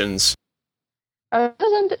abominations. I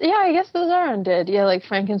guess those are undead. Yeah, like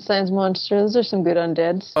Frankenstein's monster. Those are some good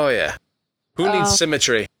undeads. Oh, yeah. Who needs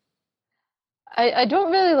symmetry? I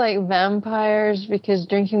don't really like vampires because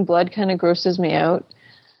drinking blood kind of grosses me out.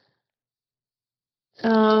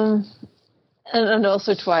 And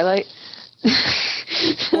also Twilight.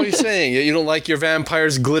 What are you saying? You don't like your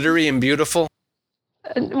vampires glittery and beautiful?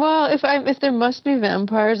 Well, if there must be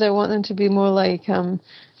vampires, I want them to be more like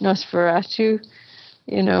Nosferatu.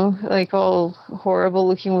 Like all horrible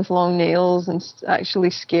looking with long nails and actually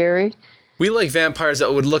scary. We like vampires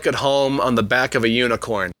that would look at home on the back of a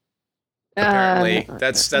unicorn. Apparently,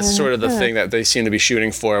 that's sort of the thing that they seem to be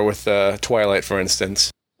shooting for with Twilight, for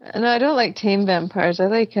instance. No, I don't like tame vampires. I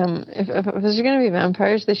like if there's going to be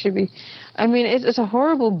vampires, they should be. I mean, it's a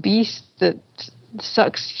horrible beast that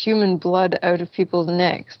sucks human blood out of people's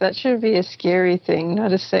necks. That should be a scary thing,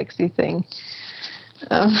 not a sexy thing.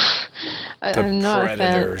 I'm not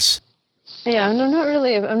Predators. a fan. Yeah, I'm not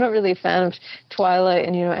really a fan of Twilight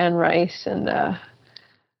and Anne Rice and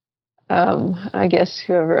I guess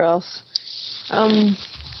whoever else.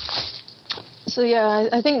 So yeah,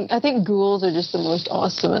 I think ghouls are just the most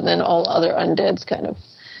awesome, and then all other undeads kind of.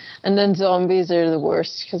 And then zombies are the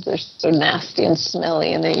worst because they're so nasty and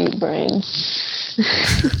smelly and they eat brains.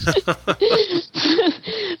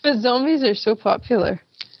 But zombies are so popular.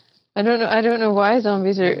 I don't know why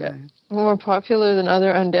zombies are more popular than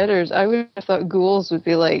other undeaders. I would have thought ghouls would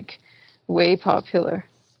be like way popular.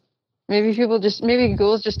 Maybe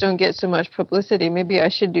ghouls just don't get so much publicity. Maybe I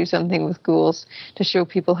should do something with ghouls to show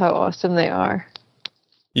people how awesome they are.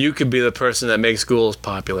 You could be the person that makes ghouls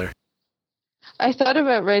popular. I thought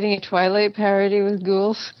about writing a Twilight parody with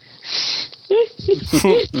ghouls.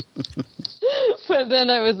 But then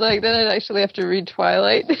I was like, then I'd actually have to read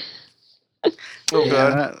Twilight. Oh,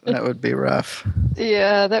 God. That would be rough.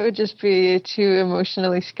 Yeah, that would just be too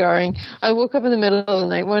emotionally scarring. I woke up in the middle of the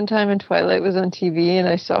night one time and Twilight was on TV and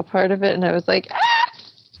I saw part of it and I was like, ah!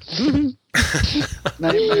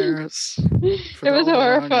 Nightmares. It was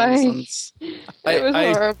horrifying. It was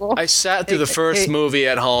horrible. I sat through the first movie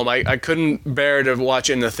at home. I couldn't bear to watch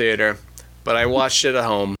it in the theater, but I watched it at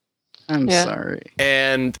home. I'm sorry.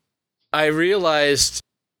 And I realized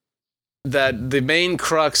that the main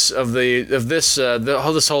crux of this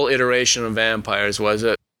whole iteration of vampires was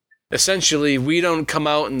that essentially we don't come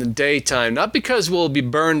out in the daytime, not because we'll be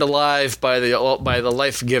burned alive by the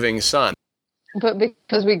life-giving sun, but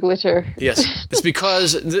because we glitter. Yes, it's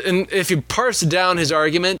because, and if you parse down his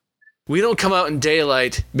argument, we don't come out in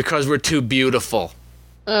daylight because we're too beautiful.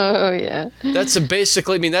 Oh yeah. That's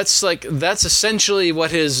essentially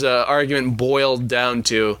what his argument boiled down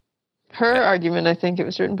to. Her argument, I think it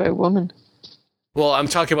was written by a woman. Well, I'm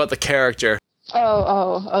talking about the character.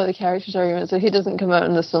 Oh, the character's argument. So he doesn't come out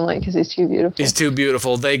in the sunlight because he's too beautiful. He's too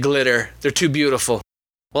beautiful. They glitter. They're too beautiful.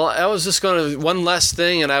 Well, I was just going to, one last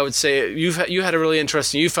thing, and I would say you found a really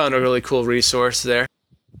cool resource there.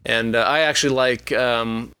 And I actually like,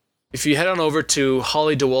 if you head on over to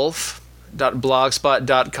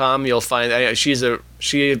hollydewolf.blogspot.com, you'll find,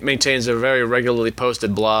 she maintains a very regularly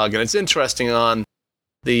posted blog, and it's interesting on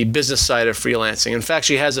the business side of freelancing. In fact,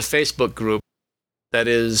 she has a Facebook group that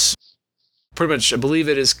is pretty much, I believe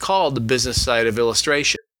it is called the business side of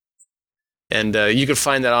illustration. And you can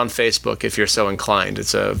find that on Facebook if you're so inclined.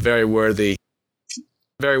 It's a very worthy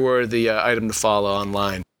item to follow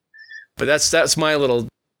online. But that's my little,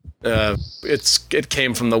 it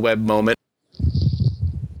came from the web moment.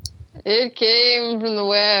 It came from the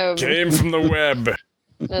web. Came from the web.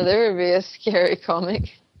 Now there would be a scary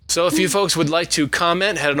comic. So if you folks would like to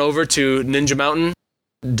comment, head on over to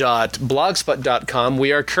ninjamountain.blogspot.com.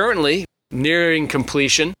 We are currently nearing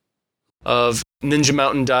completion of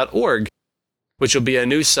ninjamountain.org, which will be a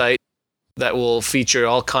new site that will feature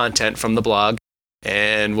all content from the blog,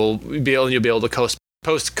 and you'll be able to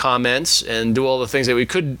post comments and do all the things that we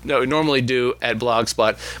normally do at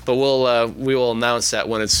Blogspot. But we will announce that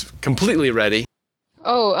when it's completely ready.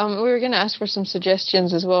 Oh, we were going to ask for some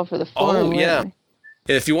suggestions as well for the forum. Oh, yeah.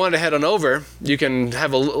 And if you want to head on over, you can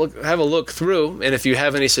have a look through, and if you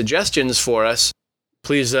have any suggestions for us,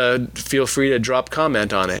 please feel free to drop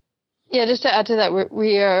comment on it. Yeah, just to add to that,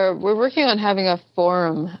 we're working on having a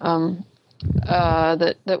forum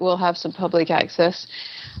that will have some public access,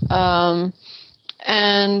 and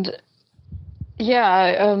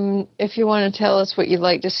if you want to tell us what you'd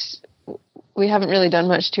like, we haven't really done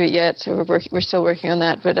much to it yet, so we're still working on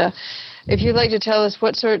that. But if you'd like to tell us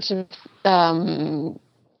what sorts of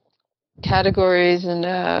categories and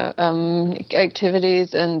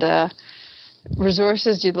activities and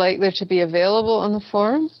resources you'd like there to be available on the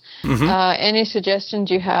forum. Mm-hmm. Any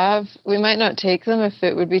suggestions you have, we might not take them if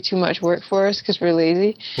it would be too much work for us because we're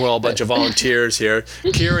lazy. We're all a bunch of volunteers here.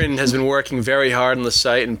 Kieran has been working very hard on the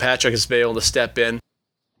site, and Patrick has been able to step in.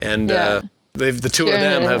 And the two of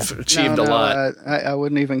them have achieved a lot. I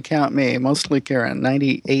wouldn't even count me. Mostly Kieran.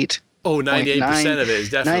 98%. Oh, 98% of it is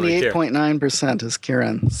definitely Kieran. 98.9% is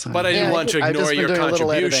Kieran. So. But I didn't want to ignore your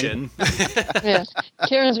contribution. Yeah,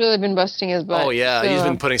 Kieran's really been busting his butt. Oh, yeah. So, he's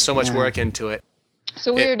been putting so much work into it.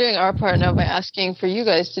 So we are doing our part now by asking for you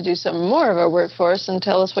guys to do some more of our work for us and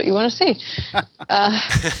tell us what you want to see.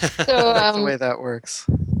 That's the way that works.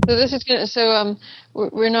 So this is gonna. So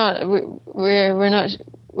we're not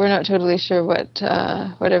totally sure what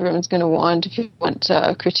everyone's going to want. If you want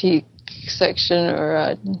a critique section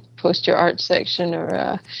or post your art section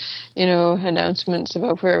or announcements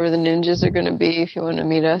about wherever the ninjas are going to be, if you want to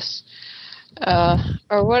meet us.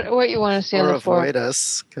 or what you want to see on Or the forum. avoid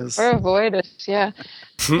us, because Or avoid us, yeah.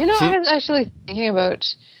 I was actually thinking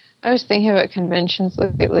about conventions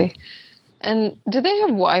lately. And do they have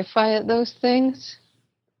Wi-Fi at those things?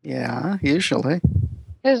 yeah, usually.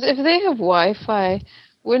 Because if they have Wi-Fi,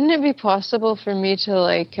 wouldn't it be possible for me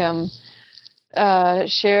to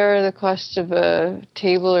share the cost of a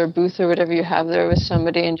table or booth or whatever you have there with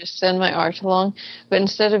somebody and just send my art along? But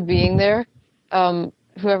instead of being there,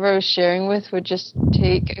 whoever I was sharing with would just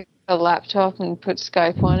take a laptop and put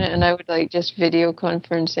Skype on it, and I would just video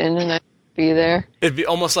conference in, and I'd be there. It'd be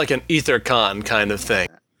almost like an EtherCon kind of thing.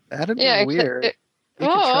 That'd be Yeah, weird. except You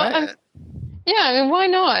could try it. Yeah, I mean, why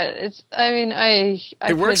not?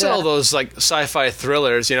 It works in all those sci-fi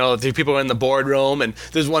thrillers, the people are in the boardroom and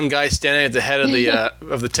there's one guy standing at the head of the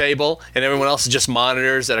of the table and everyone else is just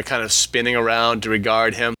monitors that are kind of spinning around to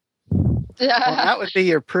regard him. Yeah. Well, that would be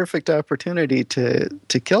your perfect opportunity to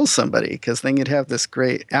kill somebody, because then you'd have this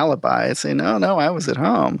great alibi. Say, no, I was at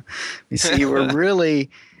home. You see, you were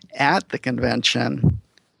really at the convention.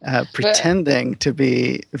 Pretending to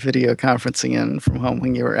be video conferencing in from home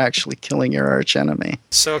when you were actually killing your arch enemy.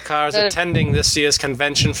 Sokar's attending this year's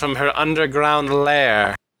convention from her underground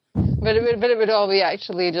lair. But it would all be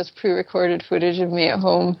actually just pre-recorded footage of me at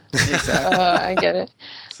home. Exactly. I get it.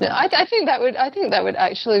 No, I think that would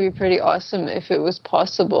actually be pretty awesome if it was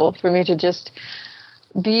possible for me to just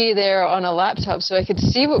be there on a laptop so I could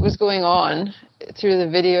see what was going on through the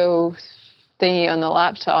video thingy on the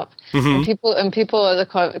laptop. Mm-hmm. And people at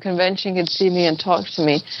the convention could see me and talk to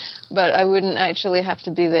me, but I wouldn't actually have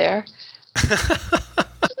to be there.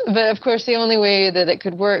 But of course, the only way that it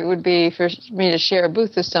could work would be for me to share a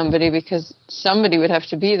booth with somebody, because somebody would have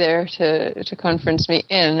to be there to conference me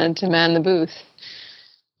in and to man the booth.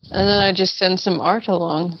 And then I just send some art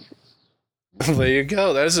along. There you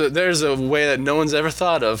go. There's a way that no one's ever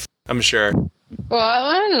thought of, I'm sure. Well,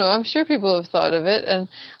 I don't know. I'm sure people have thought of it, and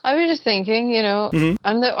I was just thinking, Mm-hmm.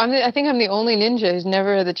 I think I'm the only ninja who's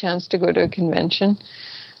never had the chance to go to a convention.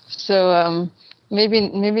 So maybe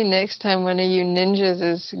next time one of you ninjas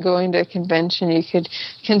is going to a convention, you could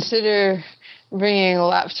consider bringing a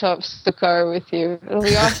laptop Sokar with you. It'll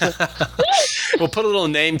be awesome. We'll put a little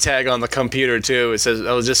name tag on the computer too.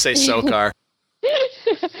 It'll just say Sokar.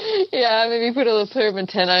 Yeah, maybe put a little pair of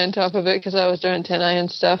antennae on top of it, because I was doing antennae and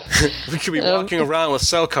stuff. We could be walking around with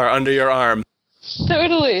Sokar under your arm.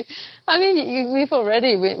 Totally. I mean, we've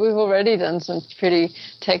already done some pretty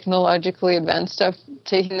technologically advanced stuff,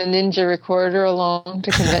 taking the Ninja recorder along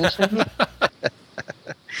to convention.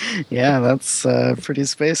 Yeah, that's pretty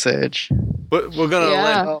space age. We're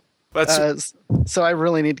gonna So I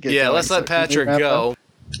really need to get going, let's let Patrick go.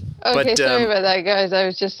 Okay, But, sorry about that, guys.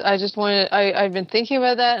 I've been thinking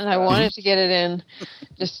about that, and I wanted to get it in,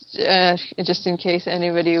 just in case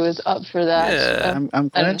anybody was up for that. Yeah. I'm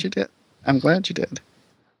glad you did. I'm glad you did.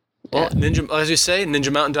 Well, as you say,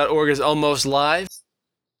 ninjamountain.org is almost live,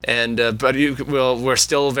 and we're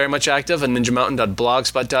still very much active on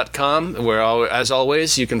ninjamountain.blogspot.com, where as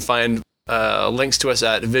always you can find links to us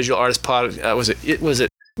at Visual Artist Pod.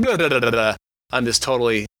 Blah, blah, blah, blah, blah. I'm just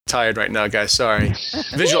totally tired right now, guys. Sorry.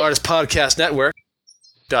 Visual Artist Podcast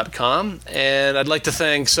Network.com, and I'd like to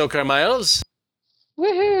thank Sokar Miles.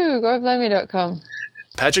 Woohoo! GoBlimey.com.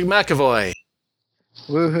 Patrick McAvoy.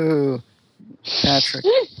 Woohoo! Patrick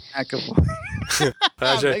McAvoy.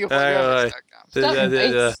 Patrick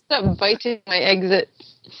McAvoy. Stop biting my exit.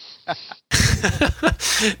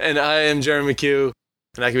 And I am Jeremy McHugh,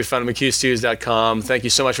 and I can be found at McHughStews.com. Thank you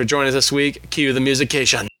so much for joining us this week. Cue the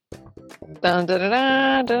musication. Dun, da, da,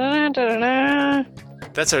 da, da, da, da.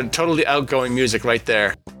 That's our totally outgoing music right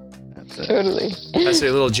there. Totally. That's a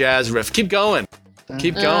little jazz riff. Keep going.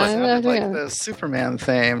 Keep going. Sounded like the Superman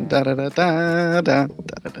theme. Da da da da da da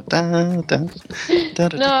da da.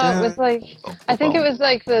 No, it was like, I think it was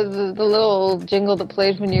like the little jingle that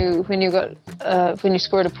played when you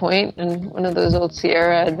scored a point in one of those old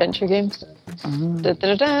Sierra adventure games. Da,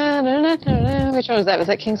 da, da, da, da, da, da. Which one was that? Was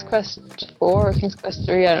that King's Quest 4 or King's Quest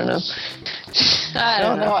 3? I don't know. I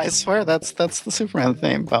don't know. No, I swear that's the Superman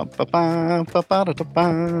theme. Ba, ba, ba, ba, ba, da, da,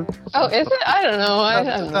 ba. Oh, is it? I don't know. I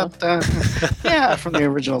don't know. Yeah, from the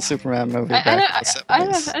original Superman movie back in the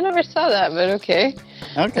 70s. I never saw that, but okay.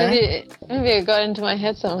 Okay. Maybe it got into my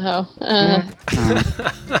head somehow. I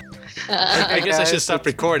guess I should stop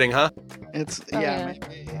recording, huh? It's yeah.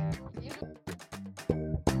 maybe.